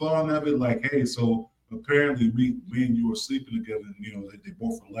poking fun of it, like, hey, so apparently me and you were sleeping together, and they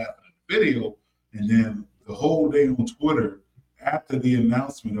both were laughing at the video, and then the whole day on Twitter after the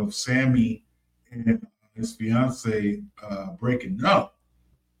announcement of Sammy and his fiance breaking up,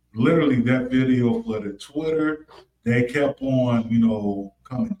 literally that video flooded Twitter. They kept on,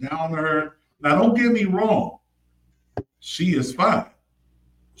 coming down to her. Now, don't get me wrong. She is fine.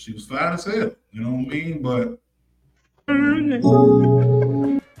 She was fine as hell. You know what I mean? But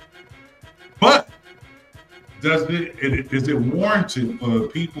is it warranted for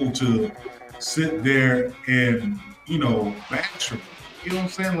people to sit there and, bash her? You know what I'm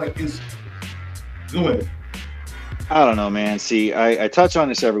saying? Like, go ahead. I don't know, man. See, I touch on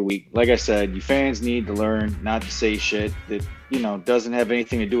this every week. Like I said, you fans need to learn not to say shit that, doesn't have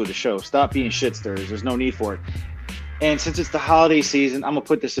anything to do with the show. Stop being shit stirrers. There's no need for it. And since it's the holiday season, I'm going to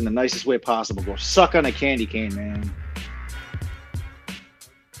put this in the nicest way possible. Go suck on a candy cane, man.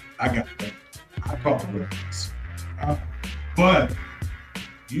 I got that. I caught the reference. But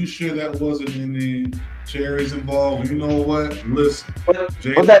you sure that wasn't any cherries involved? You know what? Listen.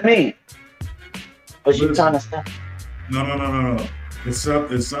 What's that mean? What you trying to say? No. It's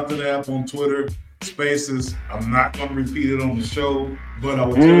something that happened on Twitter Spaces. I'm not going to repeat it on the show, but I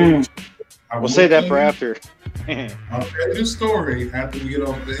will tell you. We'll say that for after. I'll tell you a story after we get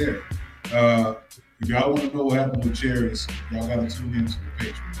off the air. If y'all want to know what happened with cherries, y'all got to tune into the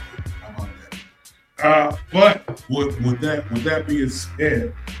Patreon. How about that? But with that being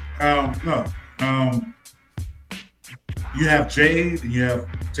said, you have Jade and you have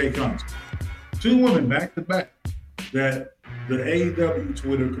Tay Conti. Two women back to back that the AEW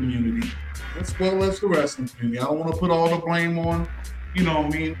Twitter community, as well as the wrestling community, I don't want to put all the blame on, put all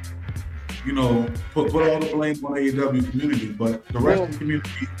the blame on the AEW community, but the wrestling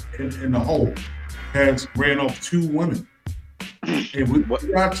community in the whole has ran off two women. And we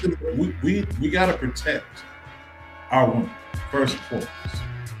got to protect our women, first and foremost.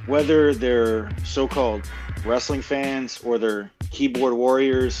 Whether they're so-called wrestling fans or they're keyboard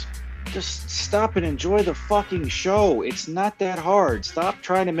warriors, just stop and enjoy the fucking show. It's not that hard. Stop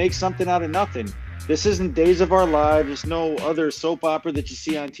trying to make something out of nothing. This isn't Days of Our Lives. There's no other soap opera that you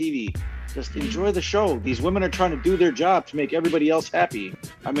see on TV. Just enjoy the show. These women are trying to do their job to make everybody else happy.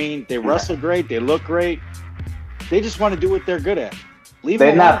 I mean, they wrestle great. They look great. They just want to do what they're good at.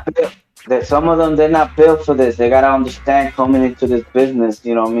 Some of them, they're not built for this. They got to understand coming into this business,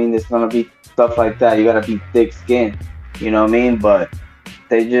 there's going to be stuff like that. You got to be thick skinned, But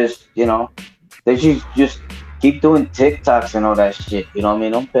they just, they just keep doing TikToks and all that shit.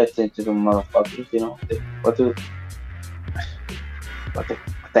 Don't pay attention to them motherfuckers, What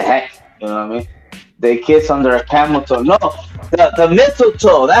the heck? They kiss under a camel toe. No, the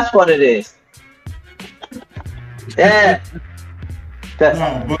mistletoe. That's what it is. Yeah.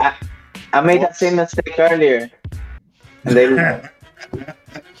 I made that same mistake earlier. And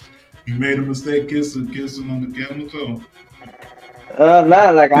You made a mistake kissing on the camel toe.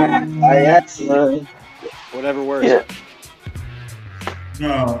 I actually. Whatever works. Yeah.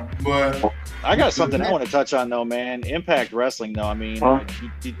 No, but I got something I want to touch on though, man. Impact Wrestling though. I mean,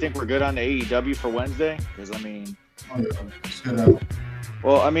 do you think we're good on the AEW for Wednesday? Because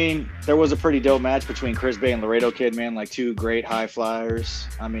well, I mean, there was a pretty dope match between Chris Bay and Laredo Kid, man. Like two great high flyers.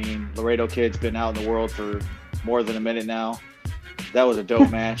 I mean, Laredo Kid's been out in the world for more than a minute now. That was a dope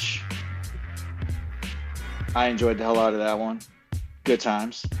match. I enjoyed the hell out of that one. Good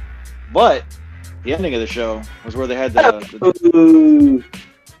times. But the ending of the show was where they had the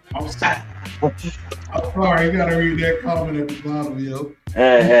I'm sorry, you gotta read that comment at the bottom, yo.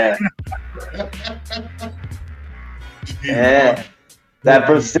 Yeah. That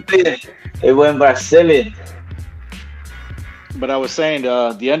Brazilian. It went Brazilian. But I was saying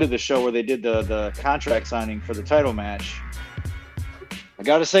the end of the show where they did the contract signing for the title match. I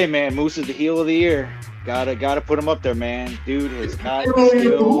gotta say, man, Moose is the heel of the year. Gotta put him up there, man. Dude has got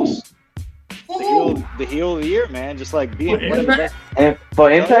skills. The heel of the year, man. Just like being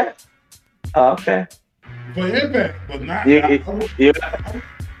for Impact. Oh, okay. For Impact, but not.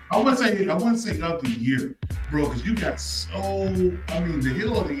 I wouldn't say of the year, bro, because you got the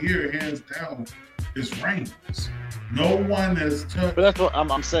heel of the year, hands down, is Reigns. No one has touched. But that's what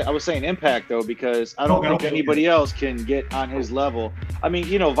I'm saying. I was saying Impact though, because I don't think anybody else can get on his level. I mean,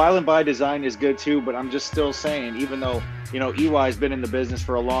 Violent by Design is good too, but I'm just still saying, even though EY's been in the business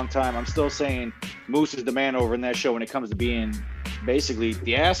for a long time, I'm still saying Moose is the man over in that show when it comes to being basically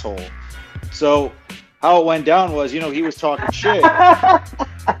the asshole. So how it went down was, he was talking shit.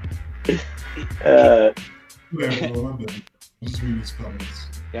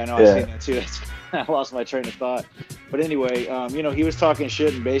 Yeah, no, I've seen that too. I lost my train of thought. But anyway, he was talking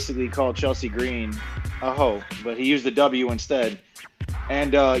shit and basically called Chelsea Green a hoe, but he used the W instead.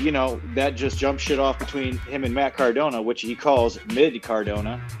 And, that just jumped shit off between him and Matt Cardona, which he calls Mid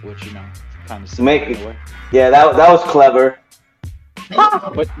Cardona, which, kind of similar in a way. Yeah, that was clever.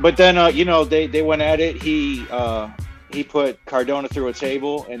 But then, they went at it. He put Cardona through a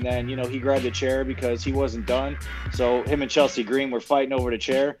table, and then, he grabbed a chair because he wasn't done. So him and Chelsea Green were fighting over the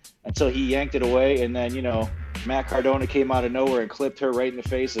chair until he yanked it away. And then, Matt Cardona came out of nowhere and clipped her right in the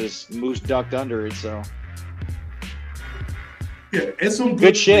face as Moose ducked under it. So yeah, it's some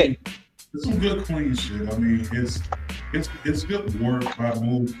good shit. It's some good clean shit. I mean, it's good work by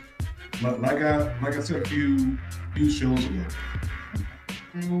Moose. like I said a few shows ago,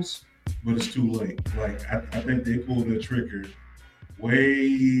 but it's too late. Like I think they pulled their trigger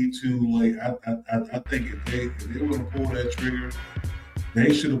way too late. I think if they were gonna pull that trigger,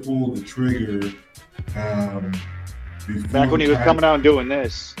 they should have pulled the trigger before. Back when he was coming out and doing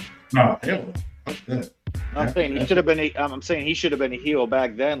this. No, hell no. Fuck that. I'm saying he should have been. I'm saying he should have been a heel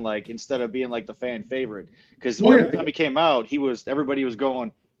back then, like instead of being like the fan favorite. Because every time he came out, everybody was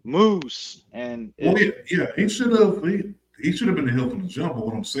going Moose, and he should have. He should have been the heel from the jump. But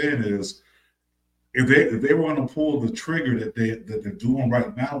what I'm saying is, if they were going to pull the trigger that they're doing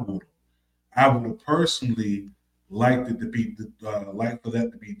right now with him, I would have personally liked it to be like for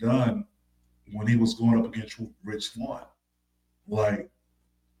that to be done when he was going up against Rich Swann, like.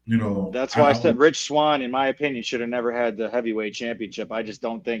 You know, that's why I said Rich Swann, in my opinion, should have never had the heavyweight championship. I just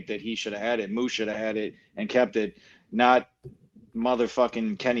don't think that he should have had it. Moose should have had it and kept it, not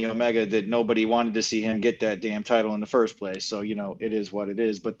motherfucking Kenny Omega that nobody wanted to see him get that damn title in the first place. So, you know, it is what it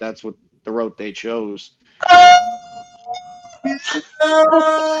is, but that's what the route they chose.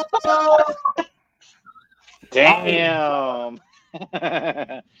 Damn.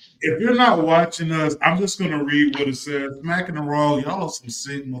 If you're not watching us, I'm just gonna read what it says. Smacking the Raw, y'all are some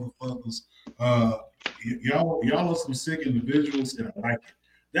sick motherfuckers. Y'all are some sick individuals, and I like it.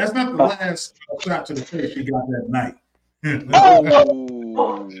 That's not the last shot to the face you got that night.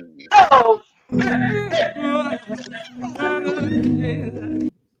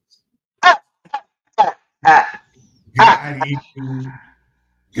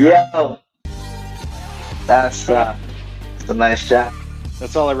 Yo, that's a nice shot.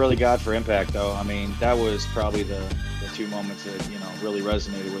 That's all I really got for Impact, though. I mean, that was probably the two moments that, you know, really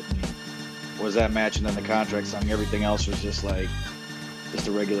resonated with me. Was that match and then the contract signing. Everything else was just like just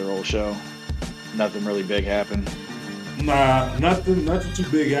a regular old show. Nothing really big happened. Nah, nothing too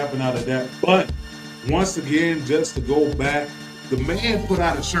big happened out of that. But once again, just to go back, the man put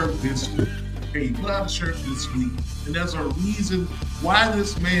out a shirt this week. He put out a shirt this week, and there's a reason why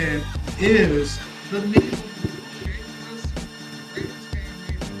this man is the needle.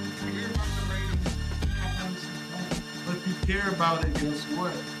 Care about it, guess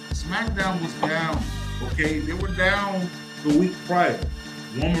what? SmackDown was down. Okay, they were down the week prior.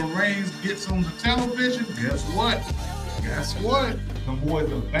 Roman Reigns gets on the television. Guess what? The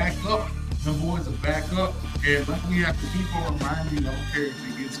boys are back up. And like we have to keep on reminding you, I don't care if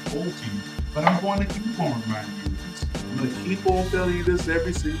it gets old to you, but I'm going to keep on reminding you this. I'm going to keep on telling you this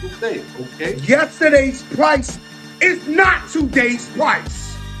every single day, okay? Yesterday's price is not today's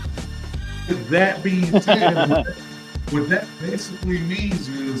price. With that being said, what that basically means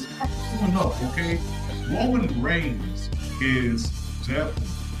is coming up, okay? Roman Reigns is definitely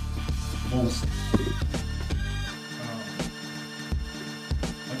most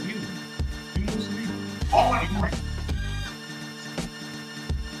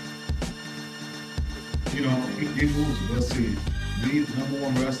you know, he moves. Let's see. Lead number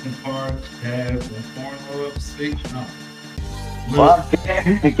one wrestling card has on Pornhub 6. Well,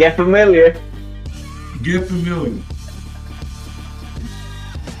 get familiar. Get familiar.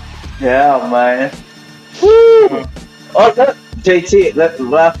 Yeah, man. Woo! Look, JT, let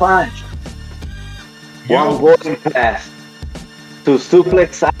find one golden pass to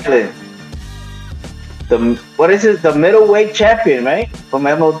Suplex Island. What is it? The middleweight champion, right? From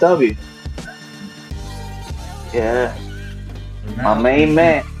MLW. Yeah. My main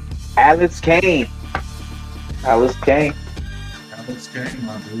man, Alex Kane, my dude.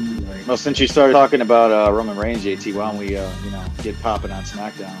 Like, well, since you started talking about Roman Reigns, JT, why don't we, get popping on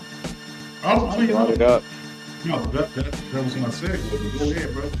SmackDown? Brought it up. No, that was my segue. Go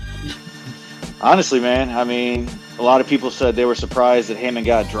ahead, bro. Honestly, man, I mean, a lot of people said they were surprised that Heyman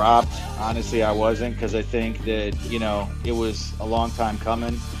got dropped. Honestly, I wasn't, because I think that, it was a long time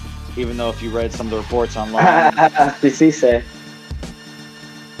coming. Even though if you read some of the reports online. PC said.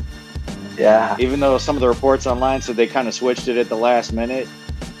 Yeah. Even though some of the reports online said they kind of switched it at the last minute.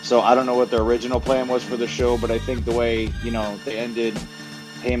 So I don't know what their original plan was for the show, but I think the way, they ended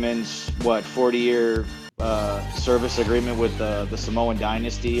Heyman's, 40-year service agreement with the Samoan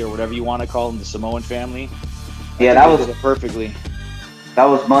dynasty, or whatever you want to call them, the Samoan family. Yeah, that was perfectly. That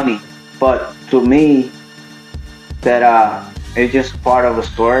was money. But to me, that it's just part of a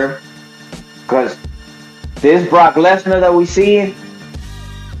story. Because this Brock Lesnar that we see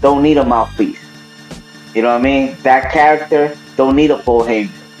don't need a mouthpiece. You know what I mean? That character don't need a full Heyman.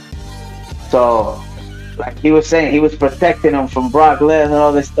 So, like he was saying, he was protecting him from Brock Lesnar and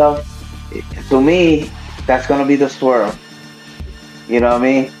all this stuff. To me, that's going to be the swerve. You know what I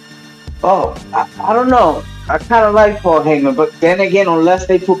mean? Oh, I don't know. I kind of like Paul Heyman, but then again, unless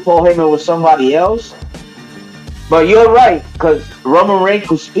they put Paul Heyman with somebody else. But you're right, because Roman Reigns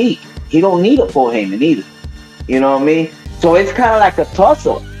can speak. He don't need a Paul Heyman either. You know what I mean? So it's kind of like a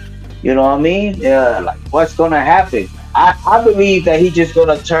toss-up. You know what I mean? Yeah, like what's gonna happen? I believe that he's just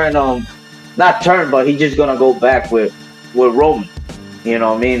gonna turn not turn, but he's just gonna go back with Roman. You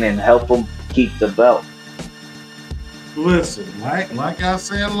know what I mean, and help him keep the belt. Listen, like I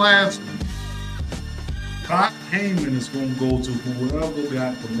said last week, Pac Heyman is gonna go to whoever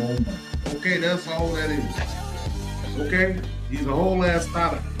got the more money. Okay, that's all that is. Okay, he's a whole ass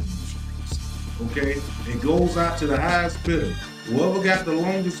starter. Okay, it goes out to the highest bidder. Whoever got the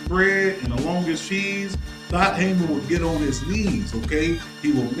longest bread and the longest cheese, Pac Heyman will get on his knees. Okay,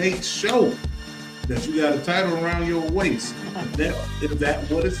 he will make sure that you got a title around your waist. If that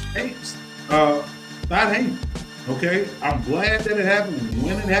what it takes, Pac Heyman. Okay, I'm glad that it happened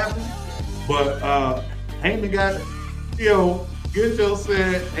when it happened, but Heyman got, Gitcho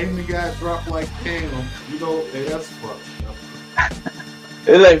said Heyman got dropped like Cam. Hey, that's fucked up.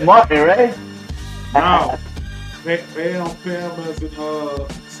 It's like Martin, right? Now, Pam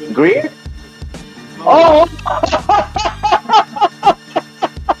as in Greer? No. Oh!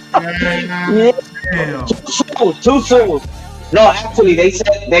 Yeah. Damn. Too soon. No, actually, they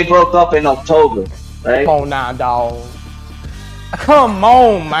said they broke up in October, right? Come on now, dog. Come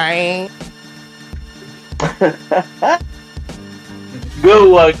on, man.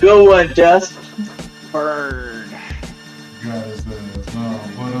 Good one, Just. Bird. Guys,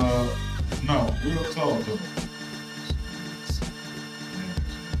 no, real talk though.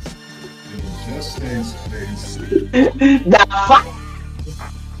 Just stays. Nah, fuck.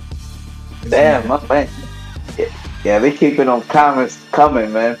 Damn, my man. Yeah, they keeping them comments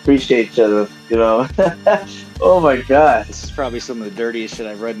coming, man. Appreciate each other, Oh my God. This is probably some of the dirtiest shit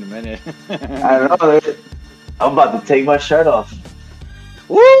I've read in a minute. I know. I'm about to take my shirt off.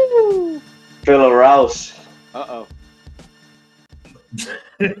 Woo! Phil Rouse. Uh-oh.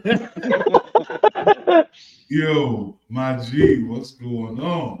 Yo, my G, what's going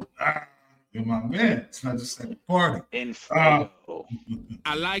on? You're my man. It's not just at the party. Inferno.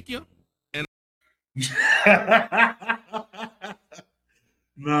 I like you.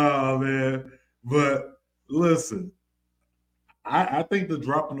 Nah, man. But listen, I think the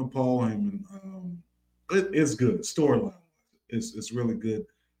dropping of Paul Heyman, it's good. Storyline, it's really good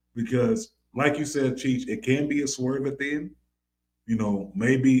because, like you said, Cheech, it can be a swerve at the end.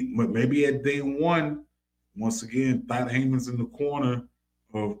 Maybe at day one, once again, Pac Heyman's in the corner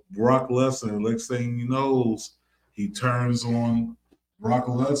of Brock Lesnar. Next thing he knows, he turns on Brock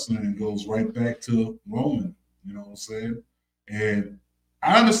Lesnar and goes right back to Roman. You know what I'm saying? And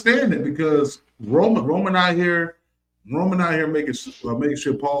I understand it because Roman out here making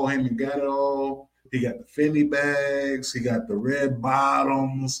sure Paul Heyman got it all. He got the Fendi bags, he got the red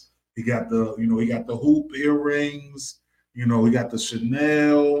bottoms, he got the hoop earrings, he got the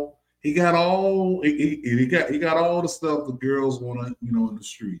Chanel. He got all he got all the stuff the girls want in the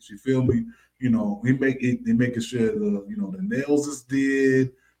streets. You feel me? He making sure the nails is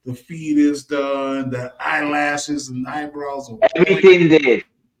did, the feet is done, the eyelashes and eyebrows are everything did.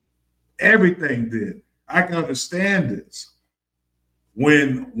 Everything did. I can understand this.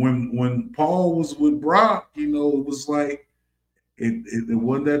 When Paul was with Brock, it was like it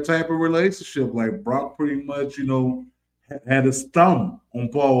wasn't that type of relationship. Like Brock pretty much, had his thumb on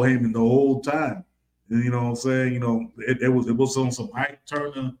Paul Heyman the whole time. And, you know what I'm saying? It was on some Ike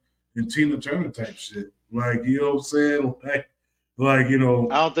Turner and Tina Turner type shit. Like, you know what I'm saying? I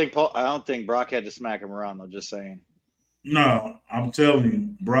don't think Brock had to smack him around though, just saying. No, I'm telling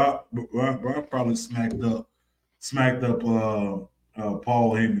you, Brock probably smacked up Paul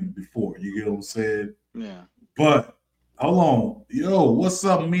Heyman before. You get what I'm saying? Yeah. But hold on. Yo, what's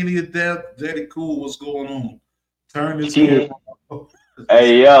up, Media Death? Daddy Cool, what's going on? Turn this camera off.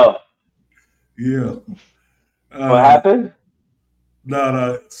 Hey, yo. Yeah. What happened?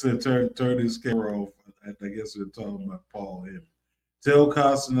 No, said turn this camera off. I guess we're talking about Paul Heyman. Tell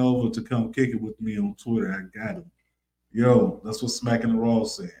Casanova to come kick it with me on Twitter. I got him. Yo, that's what Smacking the Raw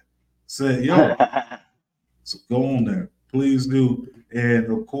said. Said, yo, so go on there. Please do.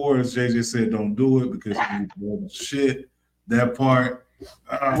 And of course, JJ said don't do it because you shit. That part.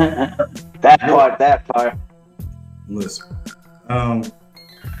 That part. Listen, I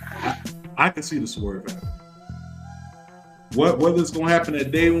can see the swerve happening. Whether it's going to happen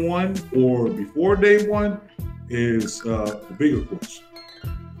at day one or before day one is the bigger question.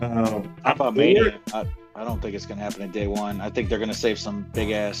 How about Mania? I don't think it's going to happen at day one. I think they're going to save some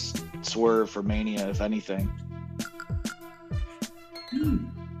big ass swerve for Mania, if anything.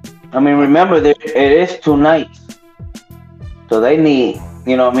 I mean, remember, it is 2 nights. So they need,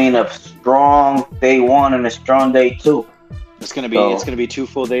 a strong day 1 and a strong day 2. It's gonna be 2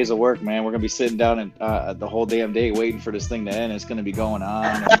 full days of work, man. We're gonna be sitting down and the whole damn day waiting for this thing to end. It's gonna be going on.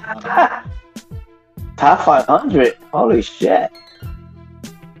 And on. Top 500. Holy shit.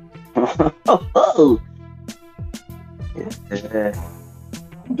 Yeah.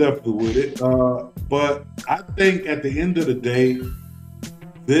 I'm definitely with it. But I think at the end of the day,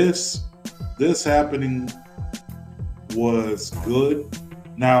 this happening was good.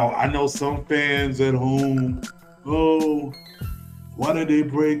 Now I know some fans at home, why did they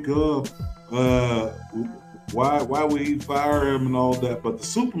break up? Why would he fire him and all that? But the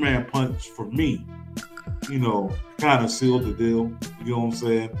Superman punch for me, kind of sealed the deal. You know what I'm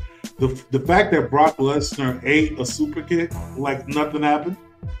saying? The fact that Brock Lesnar ate a super kick like nothing happened.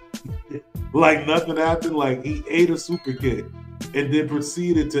 Like nothing happened. Like he ate a super kick and then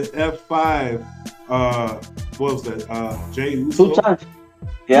proceeded to F5. What was that? Jey Uso? 2 times.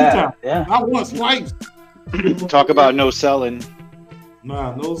 Yeah. 2 times. Yeah. Not once, twice. Talk about no selling.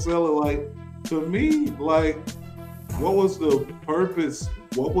 Nah, no selling. Like, to me, like, what was the purpose?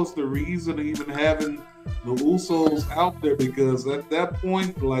 What was the reason of even having the Usos out there? Because at that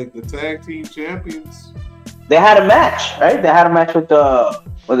point, like, the tag team champions, They had a match, right? They had a match with the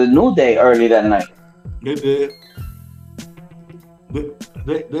New Day early that night. they did.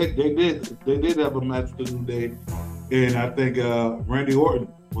 They did have a match with the New Day, and I think Randy Orton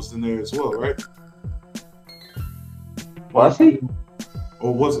was in there as well, right? Was he?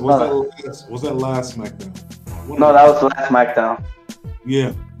 Or was that last SmackDown? No, that was last SmackDown.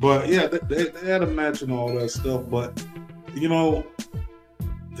 Yeah, but yeah, they had a match and all that stuff. But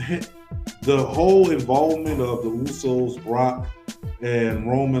the whole involvement of the Usos, Brock, and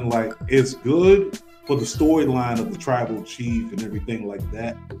Roman, like, it's good for the storyline of the tribal chief and everything like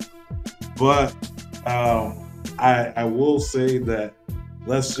that. But I will say that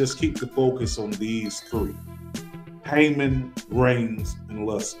let's just keep the focus on these 3: Heyman, Reigns, and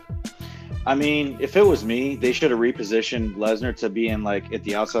Lesnar. I mean, if it was me, they should have repositioned Lesnar to be in, like, at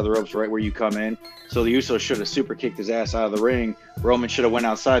the outside of the ropes, right where you come in. So the Usos should have super kicked his ass out of the ring. Roman should have went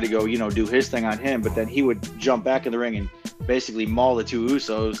outside to go, do his thing on him. But then he would jump back in the ring and basically maul the 2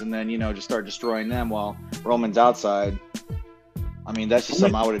 Usos and then, just start destroying them while Roman's outside. I mean, that's just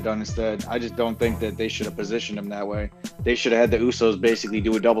something I would have done instead. I just don't think that they should have positioned him that way. They should have had the Usos basically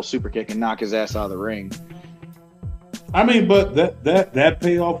do a double super kick and knock his ass out of the ring. I mean, but that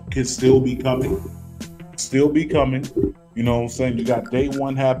payoff can still be coming. You know what I'm saying? You got day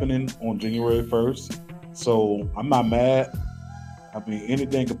 1 happening on January 1st. So I'm not mad. I mean,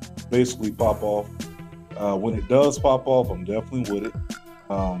 anything could basically pop off. When it does pop off, I'm definitely with it.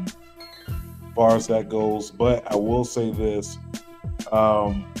 As far as that goes. But I will say this.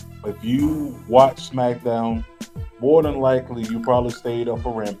 If you watch SmackDown, more than likely you probably stayed up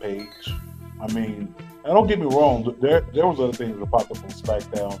for Rampage. I mean, and don't get me wrong, there was other things that popped up on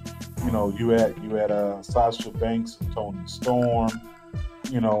SmackDown. You had Sasha Banks and Toni Storm.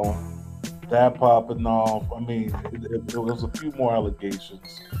 That popping off. I mean, it was a few more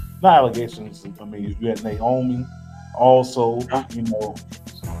allegations. Not allegations. I mean, you had Naomi also.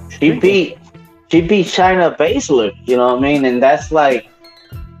 She beat Shayna Baszler. You know what I mean? And that's like,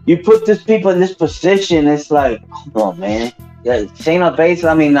 you put these people in this position. It's like, come on, man. Yeah, Shayna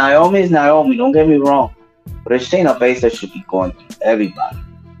Baszler. I mean, Naomi is Naomi. Don't get me wrong, but Shayna Baszler should be going through everybody.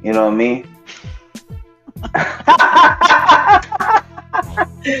 You know what I mean?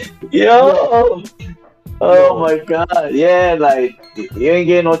 Yo! Oh my God! Yeah, like, you ain't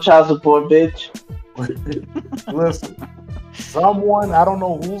getting no child support, bitch. Listen, someone, I don't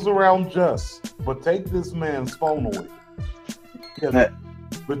know who's around Just, but take this man's phone away. Yeah,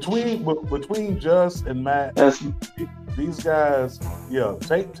 between Just and Matt, these guys,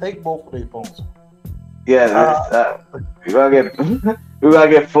 take both of their phones. Yeah, we're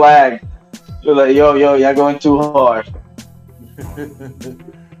gonna get flagged. You're like, yo, y'all going too hard.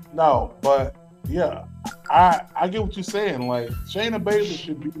 No, but yeah, I get what you're saying. Like, Shayna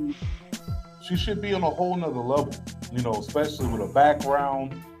Baszler should be on a whole nother level, especially with a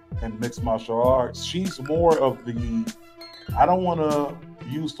background in mixed martial arts. She's more of the, I don't want to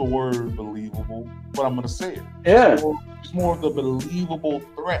use the word believable, but I'm going to say it. Yeah. She's more of the believable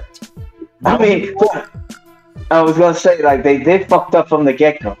threat. I mean, I was going to say, like, they fucked up from the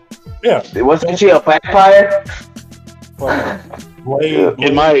get-go. Yeah. Wasn't she a vampire?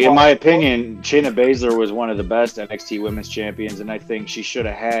 In my opinion, Shayna Baszler was one of the best NXT Women's Champions, and I think she should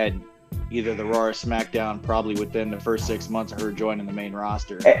have had either the Raw or SmackDown probably within the first 6 months of her joining the main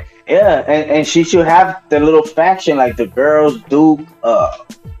roster. Yeah, and she should have the little faction, like the girls, Duke,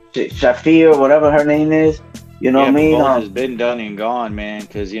 Shafir, whatever her name is. You know what I mean? Both has been done and gone, man.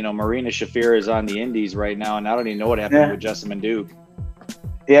 Because Marina Shafir is on the Indies right now, and I don't even know what happened with Jessamine Duke.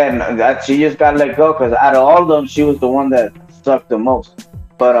 Yeah, that she just got let go because out of all of them, she was the one that sucked the most.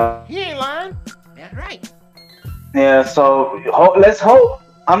 But he ain't lying. That's right. Yeah, so let's hope.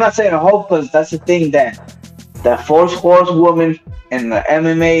 I'm not saying hope because that's the thing that 4 horsewoman and the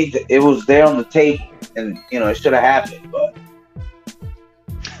MMA, it was there on the tape, and it should have happened, but.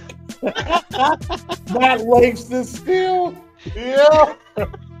 Matt Langston Steele? Yeah.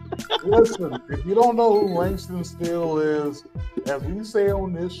 Listen, if you don't know who Langston Steele is, as we say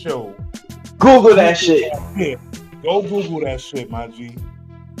on this show, Google that shit. Yeah, go Google that shit, my G.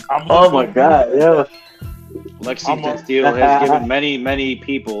 Oh my God, yeah. Lexington Steele has given many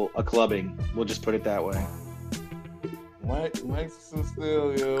people a clubbing. We'll just put it that way. Langston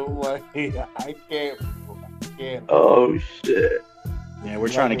Steele, I can't. Oh shit. Yeah, we're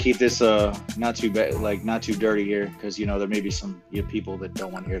trying to keep this not too bad, not too dirty here, because there may be some people that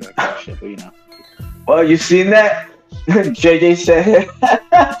don't want to hear that kind of shit, but Well, you seen that? JJ said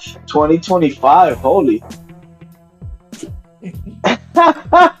 2025. Holy.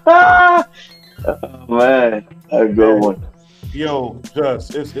 Oh man, a good one. Yo,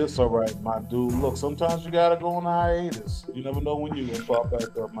 it's all right, my dude. Look, sometimes you gotta go on a hiatus. You never know when you're gonna pop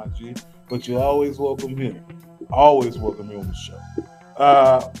back up, my G. But you're always welcome here. Always welcome here on the show.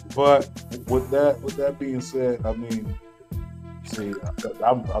 But with that being said, I mean, see,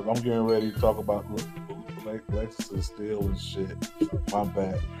 I'm getting ready to talk about Lexington Steele and shit. My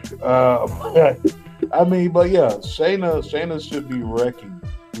bad. But yeah, Shayna should be wrecking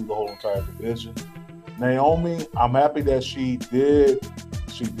through the whole entire division. Naomi, I'm happy that she did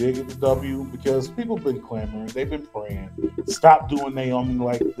get the W because people have been clamoring, they've been praying. Stop doing Naomi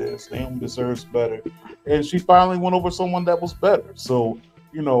like this. Naomi deserves better. And she finally went over someone that was better. So,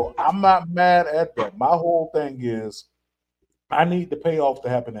 I'm not mad at that. My whole thing is I need the payoff to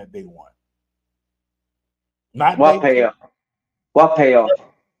happen at day one. Not what payoff? What payoff?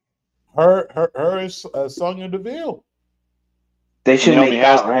 Her is Sonya Deville. They should Naomi make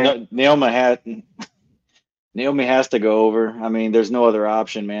out, right? Naomi has to go over. I mean, there's no other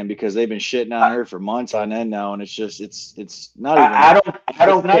option, man, because they've been shitting on her for months on end now, and it's just it's not even. I don't care.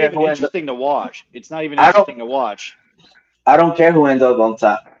 It's not even interesting to watch. It's not even interesting to watch. I don't care who ends up on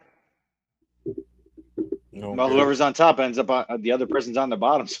top. Well, whoever's on top ends up on the other person's on the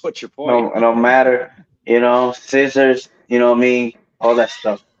bottom. So what's your point? No matter. Scissors. You know what I mean? All that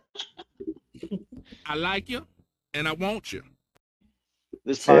stuff. I like you, and I want you.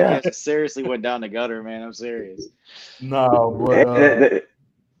 This podcast seriously went down the gutter, man. I'm serious. No, but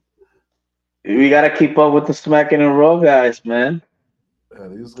we gotta keep up with the Smacking and Raw guys, man. I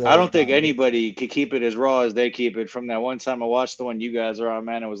don't think anybody could keep it as raw as they keep it. From that one time I watched the one you guys are on,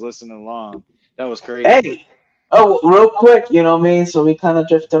 man, I was listening along. That was crazy. Hey, real quick, you know what I mean? So we kind of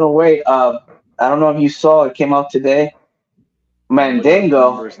drifted away. I don't know if you saw it came out today.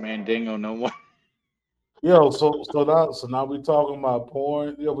 Mandingo. First Mandingo, no more. Yo, so now we're talking about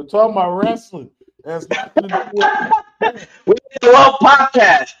porn. Yo, we're talking about wrestling. That's nothing to do with we need a whole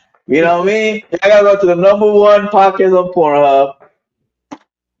podcast. You know what I mean? I gotta go to the #1 podcast on Pornhub.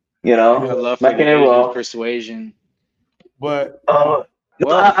 I love Making it raw. Persuasion. But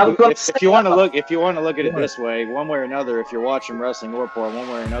if you want to look at it this way, one way or another, if you're watching wrestling or porn, one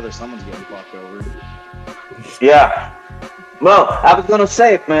way or another, someone's getting fucked over. Yeah. Well, I was gonna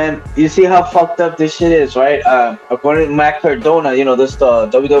say, man, you see how fucked up this shit is, right? According to Matt Cardona, this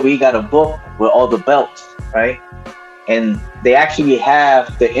WWE got a book with all the belts, right? And they actually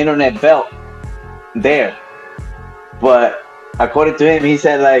have the internet belt there. But according to him, he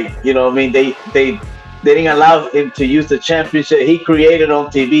said they didn't allow him to use the championship he created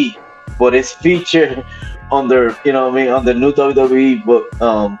on TV, but it's featured on their, on the new WWE book,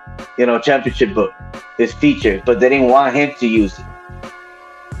 championship book. It's featured, but they didn't want him to use it.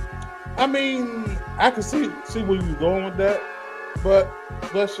 I mean, I can see where you're going with that, but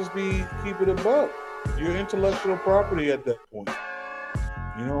let's just keep it above. You're intellectual property at that point.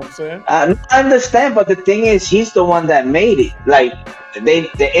 You know what I'm saying? I understand, but the thing is, he's the one that made it.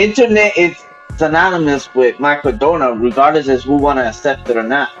 The internet is synonymous with Matt Cardona, regardless of who want to accept it or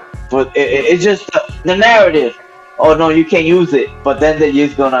not. But it's just the narrative. Oh no, you can't use it. But then they're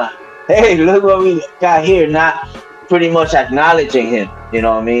just gonna, hey, look what we got here. Not pretty much acknowledging him. You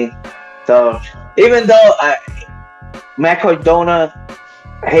know what I mean? So even though Matt Cardona,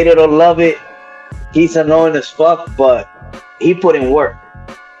 hate it or love it, he's annoying as fuck. But he put in work.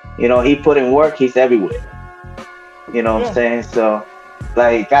 He put in work. He's everywhere. You know what I'm saying? So,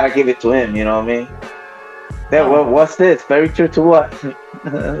 gotta give it to him. You know what I mean? Yeah. What's this? Very true to what?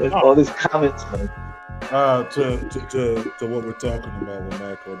 With all these comments, man. To what we're talking about with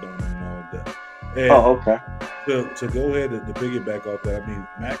Matt Cardona and all that. And Okay. To go ahead and to piggyback off that, I mean,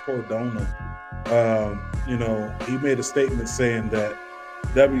 Matt Cardona, he made a statement saying that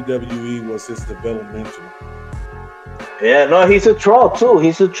WWE was his developmental. Yeah, no, he's a troll too.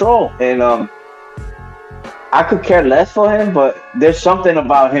 He's a troll, and I could care less for him, but there's something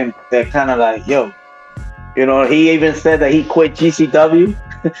about him that kind of like, he even said that he quit GCW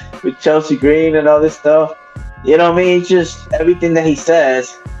with Chelsea Green and all this stuff. You know what I mean? It's just everything that he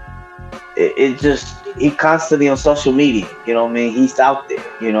says. He constantly on social media. You know what I mean? He's out there.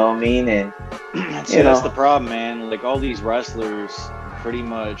 You know what I mean? And that's the problem, man. Like all these wrestlers pretty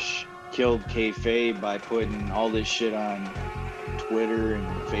much killed kayfabe by putting all this shit on Twitter and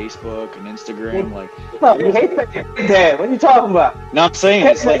Facebook and Instagram. Like, no, he hates that. What are you talking about? No, I'm saying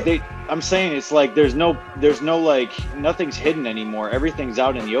it's like there's no like nothing's hidden anymore. Everything's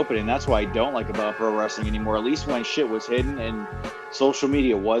out in the open, and that's why I don't like about pro wrestling anymore. At least when shit was hidden and social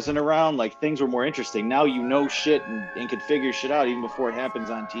media wasn't around, like things were more interesting. Now shit and can figure shit out even before it happens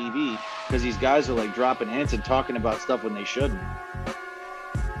on TV, because these guys are like dropping hints and talking about stuff when they shouldn't.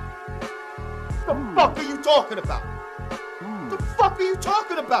 What the fuck are you talking about? What the fuck are you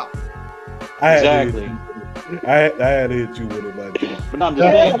talking about? Exactly. I had to hit you with it like that. But no, I'm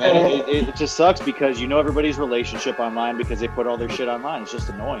just saying, man, it just sucks because everybody's relationship online because they put all their shit online. It's just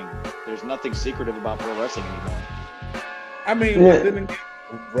annoying. There's nothing secretive about pro wrestling anymore. I mean,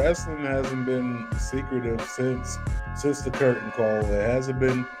 wrestling hasn't been secretive since the curtain call. It hasn't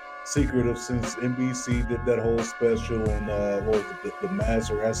been secretive since NBC did that whole special on what was it, the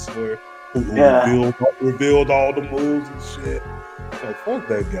Masked Wrestler who revealed all the moves and shit. Like, fuck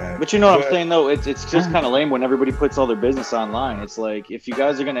that guy. But you know what I'm saying, though? It's just kind of lame when everybody puts all their business online. It's like, if you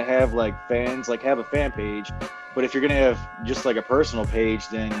guys are going to have, like, fans, like, have a fan page. But if you're going to have just, like, a personal page,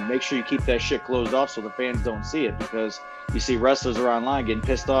 then make sure you keep that shit closed off so the fans don't see it. Because you see wrestlers are online getting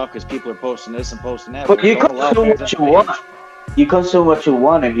pissed off because people are posting this and posting that. But you consume what you want. You consume what you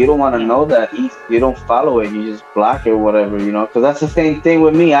want. If you don't want to know that, you don't follow it. You just block it or whatever, Because that's the same thing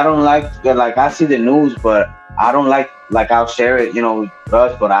with me. I don't like, I see the news, but I don't like I'll share it, with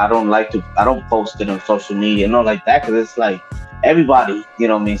us, but I don't post it on social media, not like that, because it's like everybody,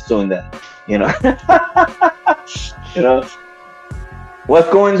 is doing that, What's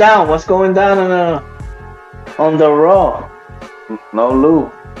going down? What's going down on the Raw? No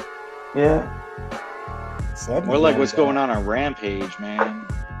Lou. Yeah. More like what's going on Rampage, man.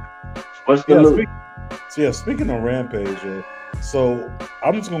 What's the Lou? Speaking of Rampage, so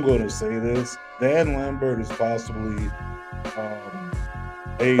I'm just gonna go and say this. Dan Lambert is possibly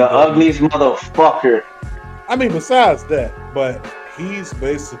the ugliest motherfucker. I mean, besides that, but he's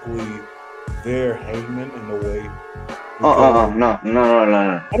basically their Heyman in a way. No.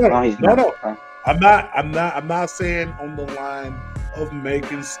 He's not. No. I'm not saying on the line of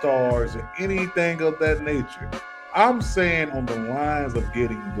making stars or anything of that nature. I'm saying on the lines of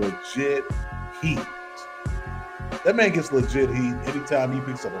getting legit heat. That man gets legit heat anytime he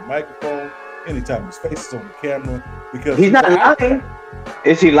picks up a microphone, anytime his face is on the camera. Because he's not lying.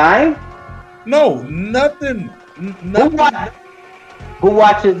 Is he lying? No, nothing. Who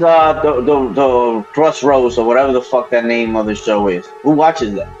watches the Crossroads or whatever the fuck that name of the show is? Who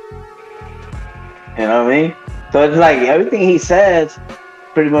watches that? You know what I mean? So it's like everything he says,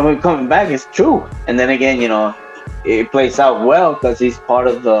 pretty much when coming back, is true. And then again, it plays out well because he's part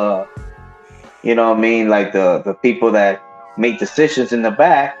of the, like the people that make decisions in the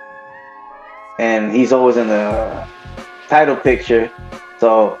back. And he's always in the title picture.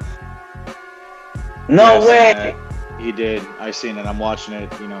 So, no way. He did. I seen it. I'm watching it,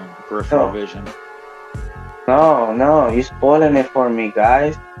 peripheral vision. No, you're spoiling it for me,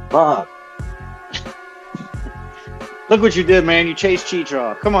 guys. Fuck. Look what you did, man. You chased Cheech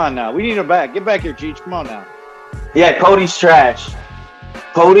off. Come on now. We need him back. Get back here, Cheech. Come on now. Yeah, Cody's trash.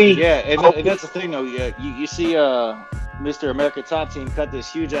 Cody. Yeah, and that's the thing, though. Yeah, you see Mr. America Top Team cut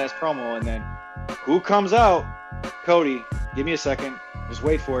this huge-ass promo, and then who comes out? Cody. Give me a second. Just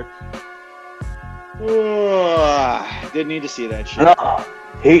wait for it. Didn't need to see that shit. No.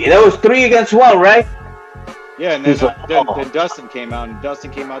 That was 3 against 1, right? Yeah, and then Dustin came out, and Dustin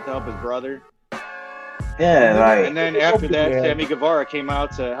came out to help his brother. Yeah, right. And then after that, Sammy Guevara came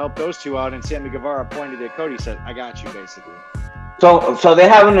out to help those two out, and Sammy Guevara pointed at Cody, said, "I got you," basically. So they're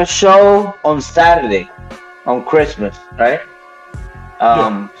having a show on Saturday, on Christmas, right?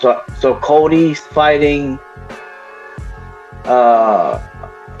 So Cody's fighting.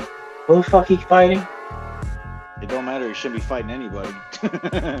 Who the fuck he's fighting? It don't matter. He shouldn't be fighting anybody.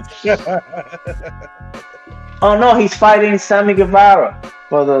 Oh no, he's fighting Sammy Guevara.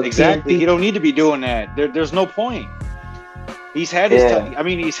 Exactly. He don't need to be doing that. There's no point. He's had his.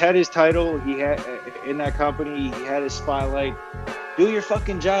 He's had his title. He had in that company. He had his spotlight. Do your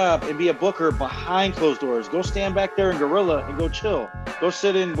fucking job and be a booker behind closed doors. Go stand back there in Gorilla and go chill. Go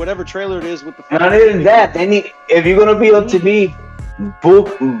sit in whatever trailer it is with the. Not even that. If you're gonna be on TV,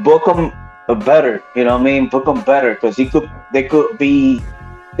 book him better. You know what I mean? Book him better because they could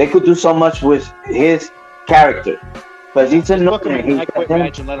do so much with his character. But he's a book him in a quit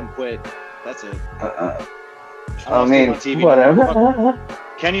match and let him quit. That's it. I mean, whatever.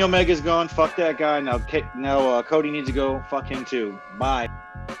 Kenny Omega's gone. Fuck that guy. Now Cody needs to go. Fuck him too. Bye.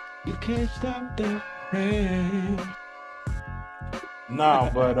 You can't stop the rain. Nah,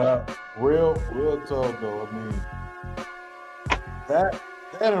 but real talk though. I mean, that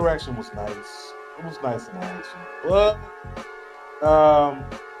interaction was nice. It was nice and action. But I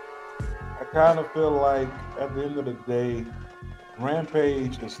kind of feel like at the end of the day,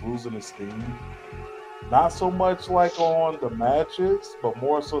 Rampage is losing its steam. Not so much like on the matches, but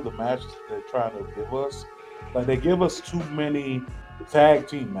more so the matches they're trying to give us. Like they give us too many tag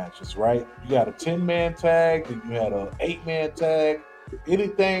team matches, right? You got a 10-man tag, then you had an 8-man tag.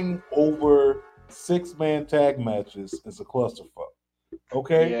 Anything over 6-man tag matches is a clusterfuck.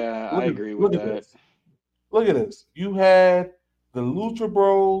 Okay? Yeah, I agree with that. Look at this. You had the Lucha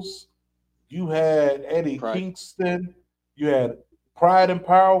Bros, you had Eddie Kingston, you had Pride and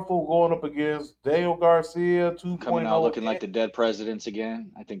Powerful going up against Dale Garcia 2.0. Coming out looking like the dead presidents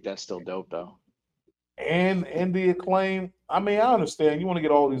again. I think that's still dope, though. And the Acclaim. I mean, I understand. You want to get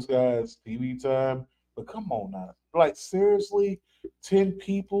all these guys TV time, but come on now. Like, seriously? 10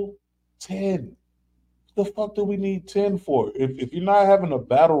 people? 10. What the fuck do we need 10 for? If you're not having a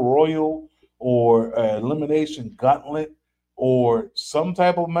battle royal or an elimination gauntlet or some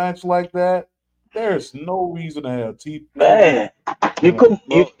type of match like that, there's no reason to have TV. Man, you could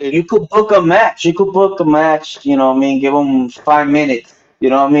book a match. You could book a match, you know what I mean? Give them 5 minutes, you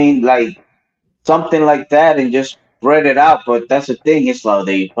know what I mean? Like something like that and just spread it out. But that's the thing, it's like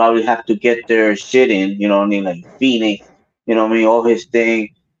they probably have to get their shit in, you know what I mean? Like Phoenix, you know what I mean? All his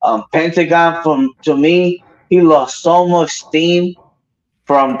thing. Pentagon, to me, he lost so much steam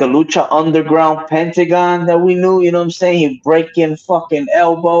from the Lucha Underground Pentagon that we knew, you know what I'm saying? He breaking fucking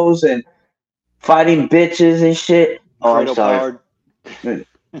elbows and fighting bitches and shit. Oh, I'm sorry.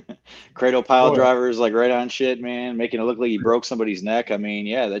 Cradle pile drivers, like right on shit, man. Making it look like he broke somebody's neck. I mean,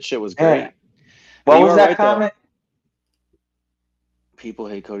 yeah, that shit was great. Yeah. What was that comment? People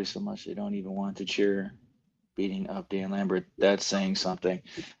hate Cody so much they don't even want to cheer beating up Dan Lambert. That's saying something.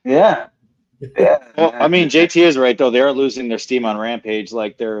 Yeah. Well, I mean, JT is right though. They are losing their steam on Rampage,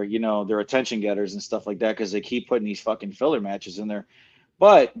 like they're attention getters and stuff like that because they keep putting these fucking filler matches in there.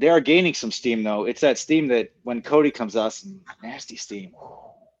 But they are gaining some steam though. It's that steam that when Cody comes out, some nasty steam.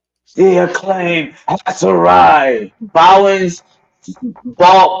 The Acclaim has arrived. Bowens,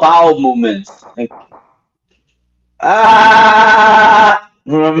 bowel movements.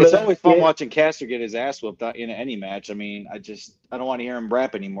 It's always fun watching Caster get his ass whooped in any match. I mean, I don't want to hear him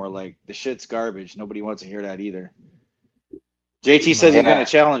rap anymore. Like the shit's garbage. Nobody wants to hear that either. JT says he's going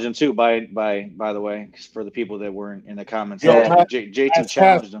to challenge him too. By the way, for the people that weren't in the comments, JT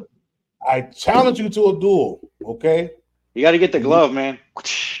challenged him. I challenge you to a duel. Okay. You got to get the glove, man.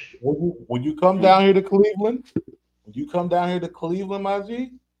 When you come down here to Cleveland, my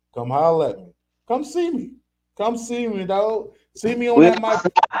G, come holler at me. Come see me, dog. See me on that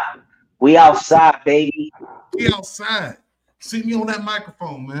microphone. We outside, baby. We outside. See me on that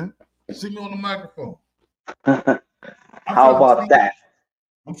microphone, man. See me on the microphone. How about that?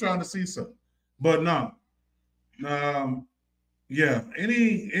 I'm trying to see something, but no. Yeah.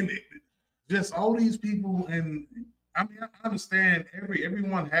 Any just all these people, and I mean, I understand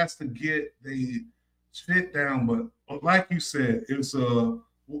everyone has to get the shit down, but like you said, it's an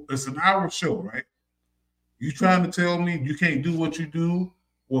hour show, right? You trying to tell me you can't do what you do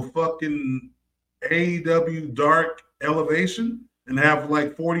with fucking AEW Dark Elevation and have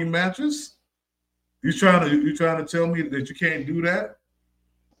like 40 matches? You trying to tell me that you can't do that?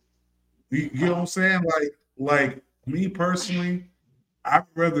 You know what I'm saying? Like me personally, I'd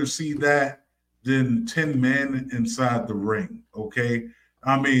rather see that than 10 men inside the ring. Okay,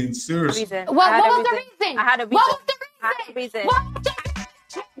 I mean seriously. What was the reason? I had a reason.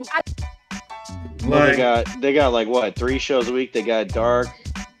 Well, they got like what 3 shows a week? They got Dark,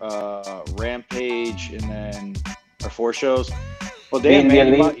 Rampage, and then 4 shows. Well, then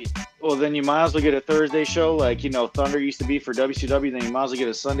you might as well get a Thursday show like Thunder used to be for WCW. Then you might as well get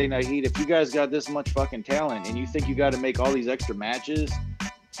a Sunday Night Heat. If you guys got this much fucking talent and you think you got to make all these extra matches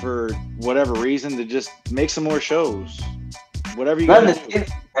for whatever reason, to just make some more shows. Whatever you got to do.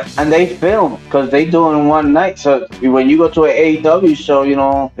 And they film because they do it in one night. So when you go to an AEW show, you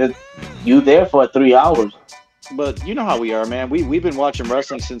know, you there for 3 hours. But you know how we are, man. We've been watching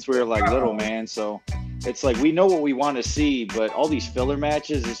wrestling since we were like little, man. So it's like we know what we want to see, but all these filler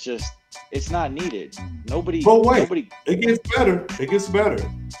matches, it's not needed. Nobody. But wait, it gets better. It gets better.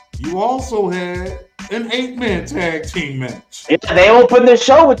 You also had an 8-man tag team match. Yeah, they opened the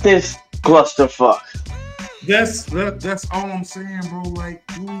show with this clusterfuck. That's all I'm saying, bro. Like,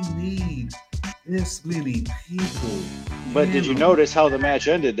 do we need this many people? But did you notice how the match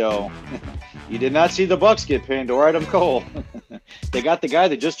ended, though? You did not see the Bucks get pinned or Adam Cole. They got the guy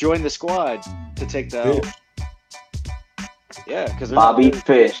that just joined the squad to take the L. Yeah, because Bobby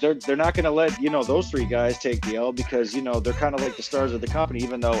Fish. They're not going to let those 3 guys take the L because they're kind of like the stars of the company.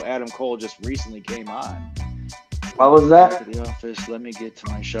 Even though Adam Cole just recently came on. What was that? Back to the office. Let me get to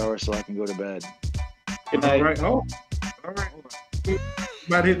my shower so I can go to bed. Good night. All right.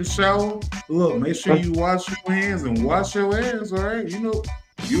 About to hit the shower. Look, make sure you wash your hands and wash your ass. All right,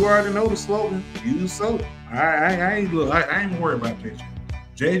 you already know the slogan. Use soap. I ain't worried about that.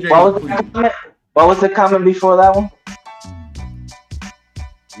 JJ. What was the comment before that one?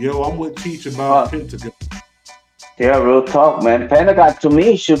 Yo, I'm with Teach about Pentagon. Yeah, real talk, man. Pentagon to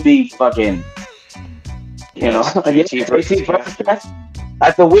me should be fucking.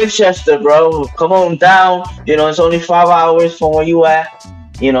 At the Winchester, bro. Come on down. It's only 5 hours from where you at.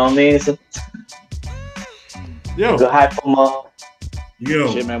 You know what I mean? It's Yo, hype them up.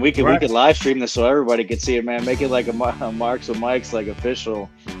 Yo, shit, man. We could live stream this so everybody could see it, man. Make it like a Marks with Mike's like official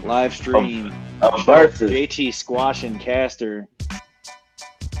live stream. Versus JT squashing Caster.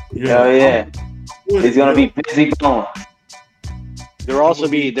 Yeah. He's gonna be busy going. There also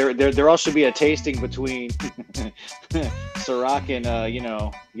be a tasting between Ciroc and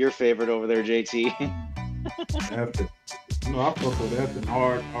your favorite over there, JT. I fuck with that and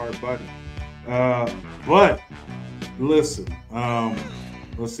hard body. But listen,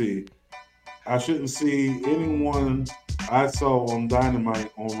 let's see. I shouldn't see anyone I saw on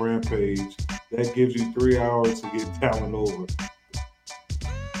Dynamite on Rampage that gives you 3 hours to get talent over.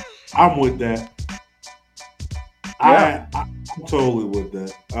 I'm with that. Yeah. I'm totally with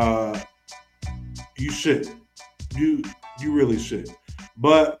that. You should. You really should.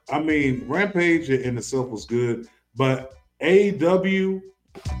 But I mean, Rampage in itself was good. But AEW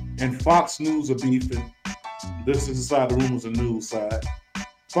and Fox News are beefing. This is inside the rumors and news side.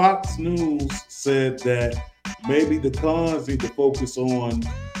 Fox News said that maybe the Cons need to focus on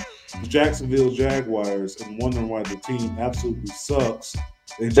the Jacksonville Jaguars and wondering why the team absolutely sucks.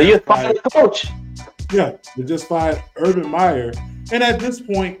 So you fired the coach. Yeah, they just fired Urban Meyer. And at this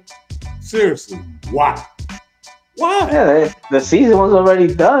point, seriously, why? Why? Yeah, the season was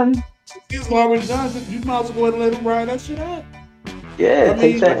already done. The season already done. You might as well go ahead and let him ride that shit out. Yeah,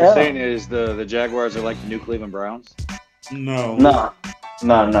 take that. What you're saying is the Jaguars are like the new Cleveland Browns? No.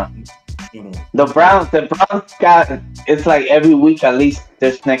 The Browns got, it's like every week at least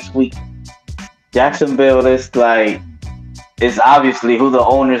this next week. Jacksonville is like, it's obviously who the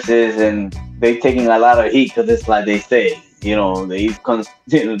owners is, and they taking a lot of heat because it's like they say, they're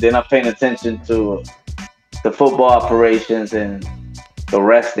not paying attention to the football operations and the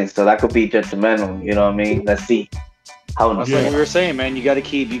wrestling, so that could be detrimental. You know what I mean? Let's see how. That's like we were saying, man. You got to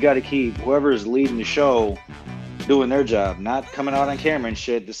keep whoever's leading the show doing their job, not coming out on camera and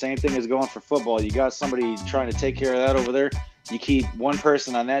shit. The same thing is going for football. You got somebody trying to take care of that over there. You keep one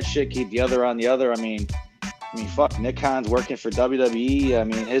person on that shit, keep the other on the other. I mean, fuck, Nick Khan's working for WWE. I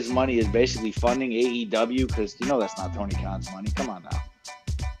mean, his money is basically funding AEW because that's not Tony Khan's money. Come on now.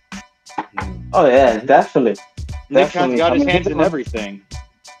 Oh yeah, definitely. Nick Khan's got his hands in everything.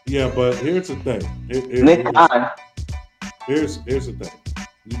 Yeah, but here's the thing. Nick Khan. Here's the thing.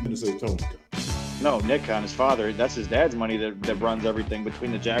 You're gonna say Tony Khan. No, Nick Khan, his father. That's his dad's money that runs everything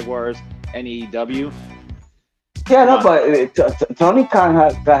between the Jaguars and AEW. Yeah, no, but Tony Khan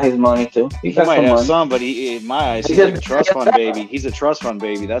got his money too. He might have some, but in my eyes, he's like a trust fund baby. He's a trust fund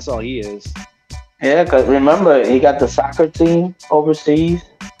baby. That's all he is. Yeah, because remember, he got the soccer team overseas.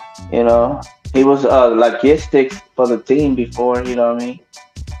 He was logistics for the team before. You know what I mean?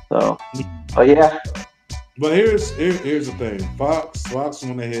 So, but yeah. But here's the thing. Fox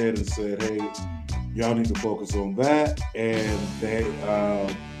went ahead and said, "Hey, y'all need to focus on that." And they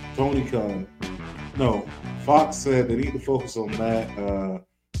Tony Khan. No, Fox said they need to focus on that.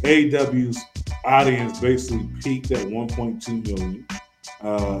 AEW's audience basically peaked at 1.2 million.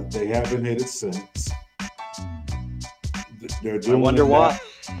 They haven't hit it since. They're doing. I wonder why.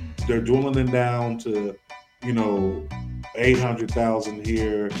 They're dwindling down to, 800,000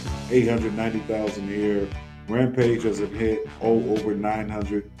 here, 890,000 here. Rampage has hit over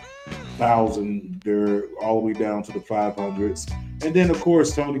 900,000. They're all the way down to the 500s. And then, of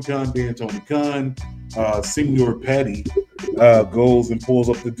course, Tony Khan being Tony Khan, Senior Petty goes and pulls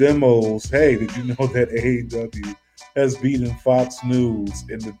up the demos. Hey, did you know that AEW has beaten Fox News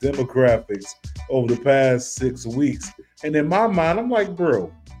in the demographics over the past 6 weeks? And in my mind, I'm like,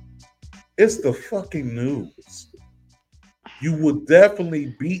 bro, it's the fucking news. You would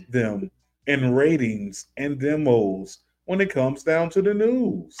definitely beat them in ratings and demos when it comes down to the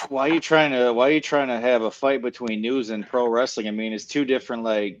news. Why are you trying to have a fight between news and pro wrestling? I mean, it's two different,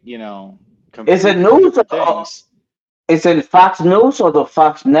 like, you know, Is it news or is it Fox News or the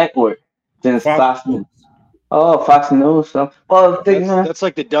Fox Network? Since Fox News. Oh, Fox News. Well, that's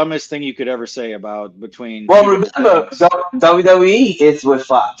like the dumbest thing you could ever say about between. Well, remember, WWE is with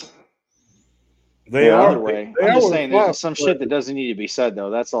Fox. They are. Way. I'm just saying, there's some shit that doesn't need to be said, though.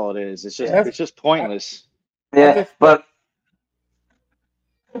 That's all it is. It's just pointless. Yeah, but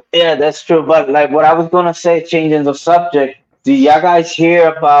yeah, that's true. But like what I was gonna say, changing the subject. Do y'all guys hear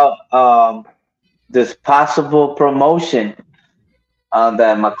about this possible promotion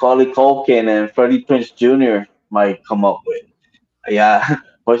that Macaulay Culkin and Freddie Prinze Jr. might come up with? Yeah,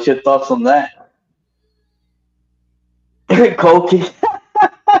 what's your thoughts on that? Culkin.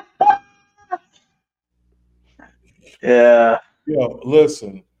 Yeah. Yo,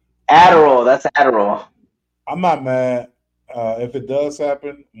 listen. Adderall. That's Adderall. I'm not mad. If it does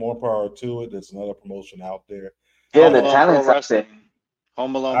happen, more power to it. There's another promotion out there. Yeah, the talent's out there.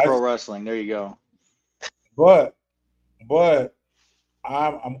 Home Alone Pro Wrestling. There you go. But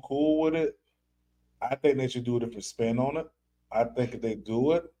I'm cool with it. I think they should do a different spin on it. I think if they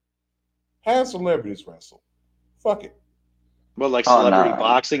do it, have celebrities wrestle. Fuck it. Well, like celebrity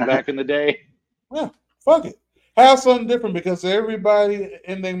boxing back in the day? Yeah, fuck it. Have something different because everybody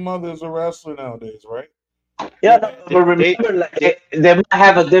and their mother is a wrestler nowadays, right? Yeah, but remember, they might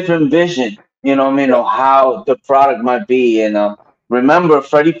have a different vision, you know what I mean, of how the product might be. And remember,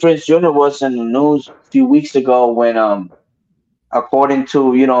 Freddie Prinze Jr. was in the news a few weeks ago when, according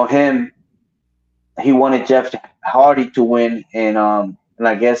to, you know, him, he wanted Jeff Hardy to win, and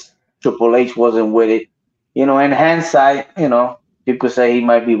I guess Triple H wasn't with it. You know, in hindsight, you know, you could say he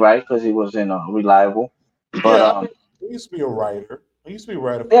might be right because he was reliable. But he used to be a writer. He used to be a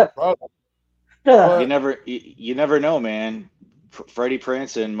writer for the product. Yeah. You never know, man. Freddie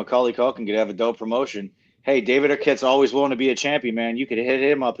Prinze and Macaulay Culkin could have a dope promotion. Hey, David Arquette's always willing to be a champion, man. You could hit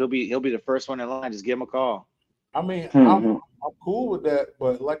him up. He'll be the first one in line. Just give him a call. I mean, I'm cool with that,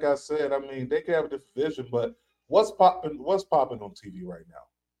 but like I said, I mean, they could have a different vision. But what's popping on TV right now?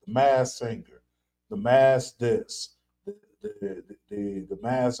 The Masked Singer, the Masked this, the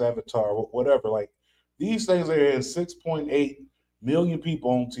Masked Avatar, whatever. Like these things are in 6.8 million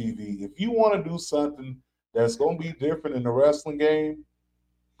people on TV. If you want to do something that's going to be different in the wrestling game,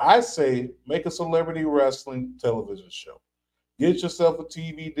 I say make a celebrity wrestling television show. Get yourself a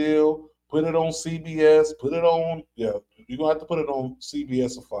TV deal. Put it on CBS. Put it on, you're going to have to put it on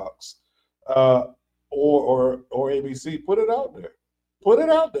CBS or Fox or ABC. Put it out there. Put it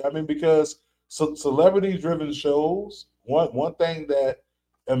out there. I mean, because celebrity-driven shows, one thing that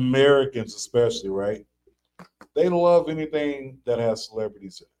Americans especially, right, they love anything that has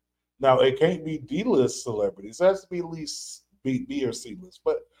celebrities in it. Now, it can't be D-list celebrities. It has to be at least B or C-list.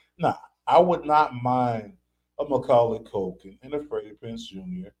 But, nah, I would not mind a Macaulay Culkin and a Freddie Prinze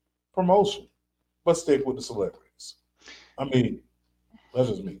Jr. promotion, but stick with the celebrities. I mean, that's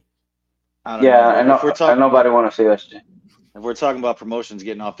just me. I know nobody want to see that shit. If we're talking about promotions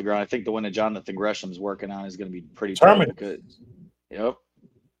getting off the ground, I think the one that Jonathan Gresham's working on is going to be pretty good. Yep.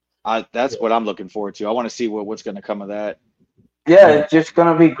 That's what I'm looking forward to. I want to see what's going to come of that. Yeah, it's just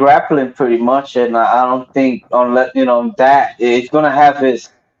going to be grappling pretty much, and I don't think unless that it's going to have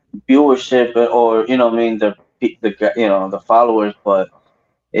its viewership or the followers, but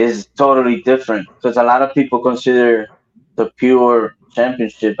it's totally different because a lot of people consider the pure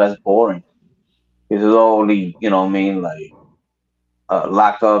championship as boring. It's only like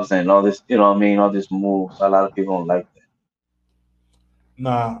lockups and all this, all these moves. A lot of people don't like that.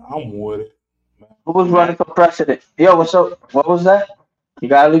 Nah, I'm with it. Who was running for president? Yo, what's up? What was that? You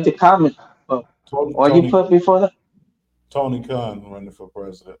gotta leave the comment. What you put before that? Tony Khan running for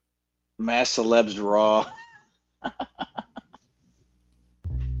president. Mass celebs raw.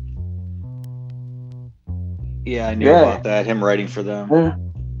 Yeah, I knew about that. Him writing for them.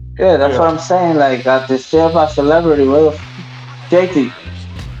 Yeah, that's what I'm saying. Like, to say about celebrity, well, JT,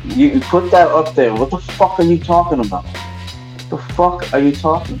 you put that up there. What the fuck are you talking about? The fuck are you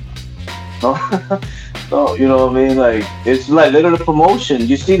talking about? No, you know what I mean? Like, it's like literally promotion.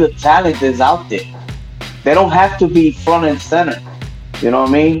 You see the talent is out there. they don't have to be front and center. You know what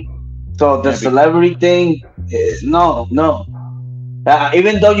I mean? So the celebrity thing, no.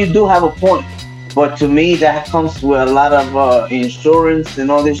 Even though you do have a point, but to me that comes with a lot of insurance and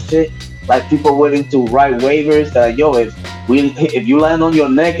all this shit. Like people willing to write waivers that yo, if you land on your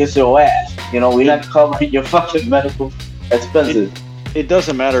neck, it's your ass. You know, we're not covering your fucking medical expenses. It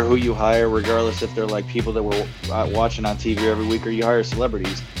doesn't matter who you hire, regardless if they're like people that we're watching on TV every week, or you hire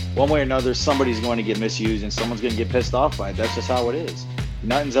celebrities. One way or another, somebody's going to get misused and someone's going to get pissed off by it. That's just how it is.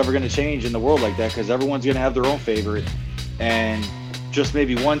 Nothing's ever going to change in the world like that because everyone's going to have their own favorite. And just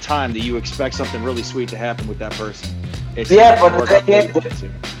maybe one time that you expect something really sweet to happen with that person. But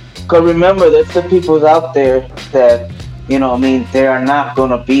because remember, there's the people out there that, you know what I mean, they are not going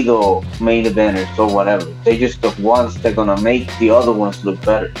to be the main eventers or whatever. They're just the ones that are going to make the other ones look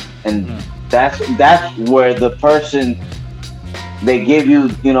better. And that's where the person, they give you,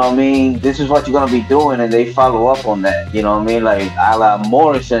 you know what I mean, this is what you're going to be doing, and they follow up on that. You know what I mean? Like a la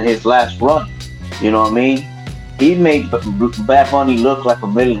Morrison, his last run. You know what I mean? He made Bad Bunny look like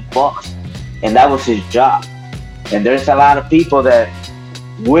 $1 million, and that was his job. And there's a lot of people that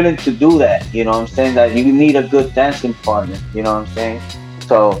willing to do that, you know what I'm saying? That you need a good dancing partner, you know what I'm saying?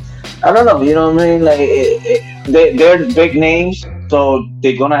 So I don't know, you know what I mean? Like they're big names, so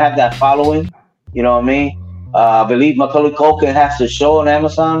they're gonna have that following, you know what I mean? I believe Macaulay Culkin has a show on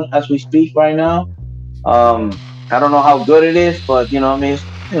Amazon as we speak right now. I don't know how good it is, but you know what I mean? It's,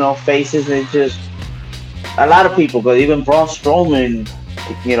 you know, faces, it's just a lot of people, but even Braun Strowman,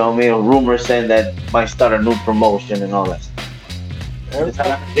 you know what I mean, rumors saying that might start a new promotion and all that stuff.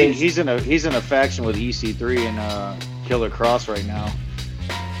 He's in a faction with EC3 and Killer Cross right now.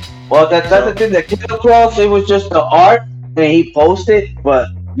 Well, that's the thing. The Killer Cross, it was just the art, and he posted, but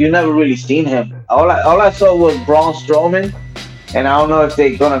you never really seen him. All I saw was Braun Strowman, and I don't know if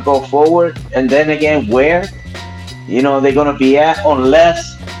they're gonna go forward. And then again, where, you know, they're gonna be at,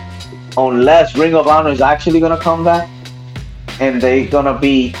 unless Ring of Honor is actually gonna come back, and they're gonna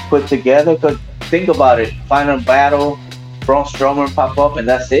be put together. Because think about it, final battle. Braun Strowman pop up and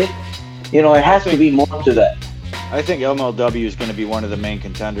that's it. You know, it has to be more to that. I think MLW is going to be one of the main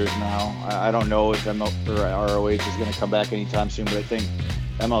contenders now. I don't know if ROH is going to come back anytime soon, but I think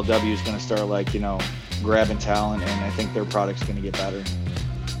MLW is going to start, like, you know, grabbing talent, and I think their product's going to get better.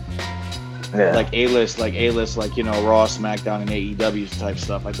 Yeah. Like A-list, like, you know, Raw, SmackDown, and AEW type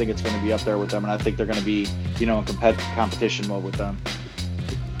stuff. I think it's going to be up there with them, and I think they're going to be, you know, in competition mode with them.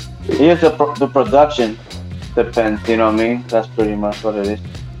 Here's the production. Depends, you know what I mean? That's pretty much what it is.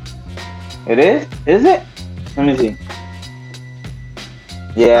 It is? Is it? Let me see.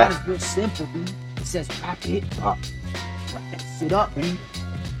 Yeah. It's real simple, dude. It says rap it up. Wrap that shit up, man.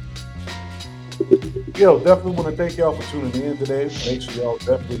 Yo, definitely want to thank y'all for tuning in today. Make sure y'all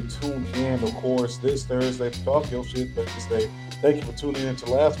definitely tune in, of course, this Thursday for Talk Your Shit Thursday. Thank you for tuning in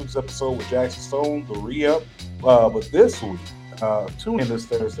to last week's episode with Jackson Stone, the re-up. But this week, tune in this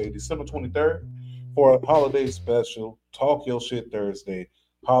Thursday, December 23rd. For a holiday special, Talk Your Shit Thursday,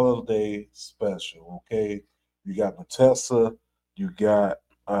 holiday special, okay? You got Matessa, you got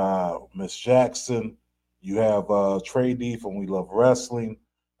Miss Jackson, you have Trey D from We Love Wrestling,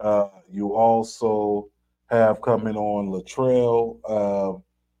 you also have coming on Latrell.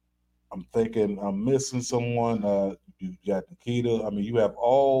 I'm thinking I'm missing someone. You got Nikita. I mean, you have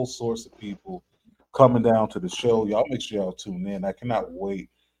all sorts of people coming down to the show. Y'all make sure y'all tune in. I cannot wait.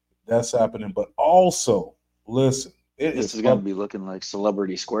 That's happening, but also listen. This is gonna be looking like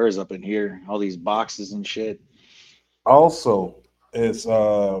Celebrity Squares up in here. All these boxes and shit. Also, it's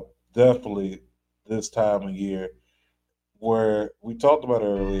definitely this time of year where we talked about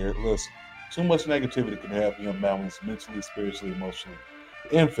earlier. Listen, too much negativity can have you unbalanced mentally, spiritually, emotionally,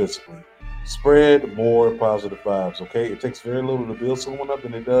 and physically. Spread more positive vibes. Okay, it takes very little to build someone up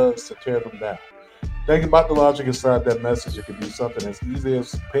than it does to tear them down. Think about the logic inside that message. It could be something as easy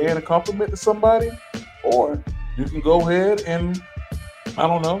as paying a compliment to somebody, or you can go ahead and, I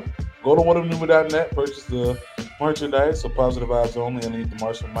don't know, go to whatevernuva.net, purchase the merchandise, so Positive Vibes Only, underneath the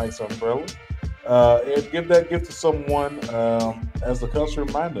Marshall Mike's umbrella, and give that gift to someone as the constant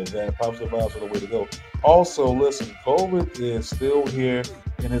reminder that positive vibes are the way to go. Also, listen, COVID is still here,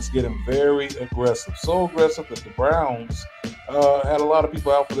 and it's getting very aggressive. So aggressive that the Browns had a lot of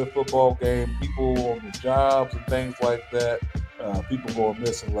people out for their football game, people on their jobs and things like that, people going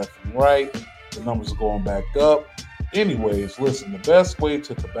missing left and right. The numbers are going back up. Anyways, listen, the best way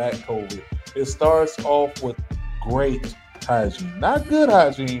to combat COVID, it starts off with great hygiene. Not good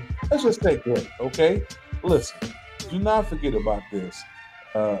hygiene. Let's just say great, okay? Listen, do not forget about this.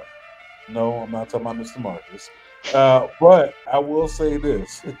 No, I'm not talking about Mr. Marcus. But I will say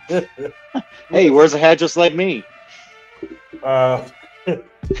this. Hey, he wears a hat just like me.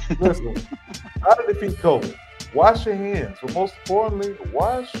 Listen, how to defeat COVID? Wash your hands, but most importantly,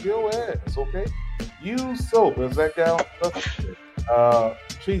 wash your ass. Okay, use soap. As that guy on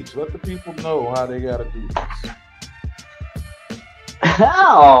Cheech, let the people know how they gotta do this.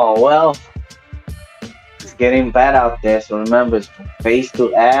 Oh well, it's getting bad out there. So remember, it's from face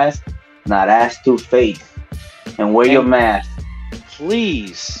to ass, not ass to face, and wear your mask.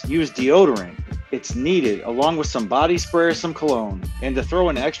 Please use deodorant. It's needed, along with some body spray or some cologne. And to throw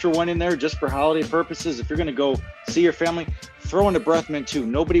an extra one in there just for holiday purposes, if you're going to go see your family, throw in a breath mint too.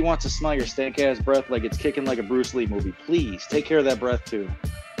 Nobody wants to smell your stank-ass breath like it's kicking like a Bruce Lee movie. Please, take care of that breath too.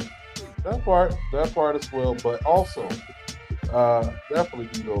 That part as well. But also, definitely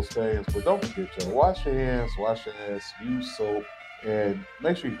do those things. But don't forget, y'all, wash your hands, wash your ass, use soap, and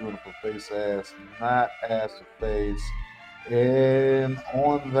make sure you're doing it for face ass, not ass to face. And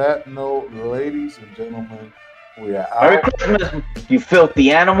on that note, ladies and gentlemen, we are out. Merry Christmas, you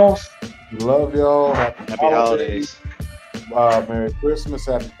filthy animals. We love y'all. Happy holidays. Merry Christmas,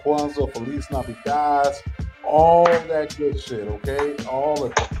 Happy Kwanzaa, Feliz Navidad, all that good shit, okay? All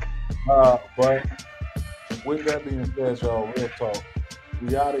of it. But with that being said, y'all, real talk.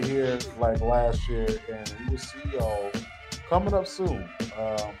 We out of here like last year, and we will see y'all coming up soon.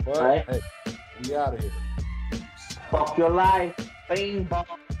 But right. Hey, we out of here. Fuck your life. Bing bong.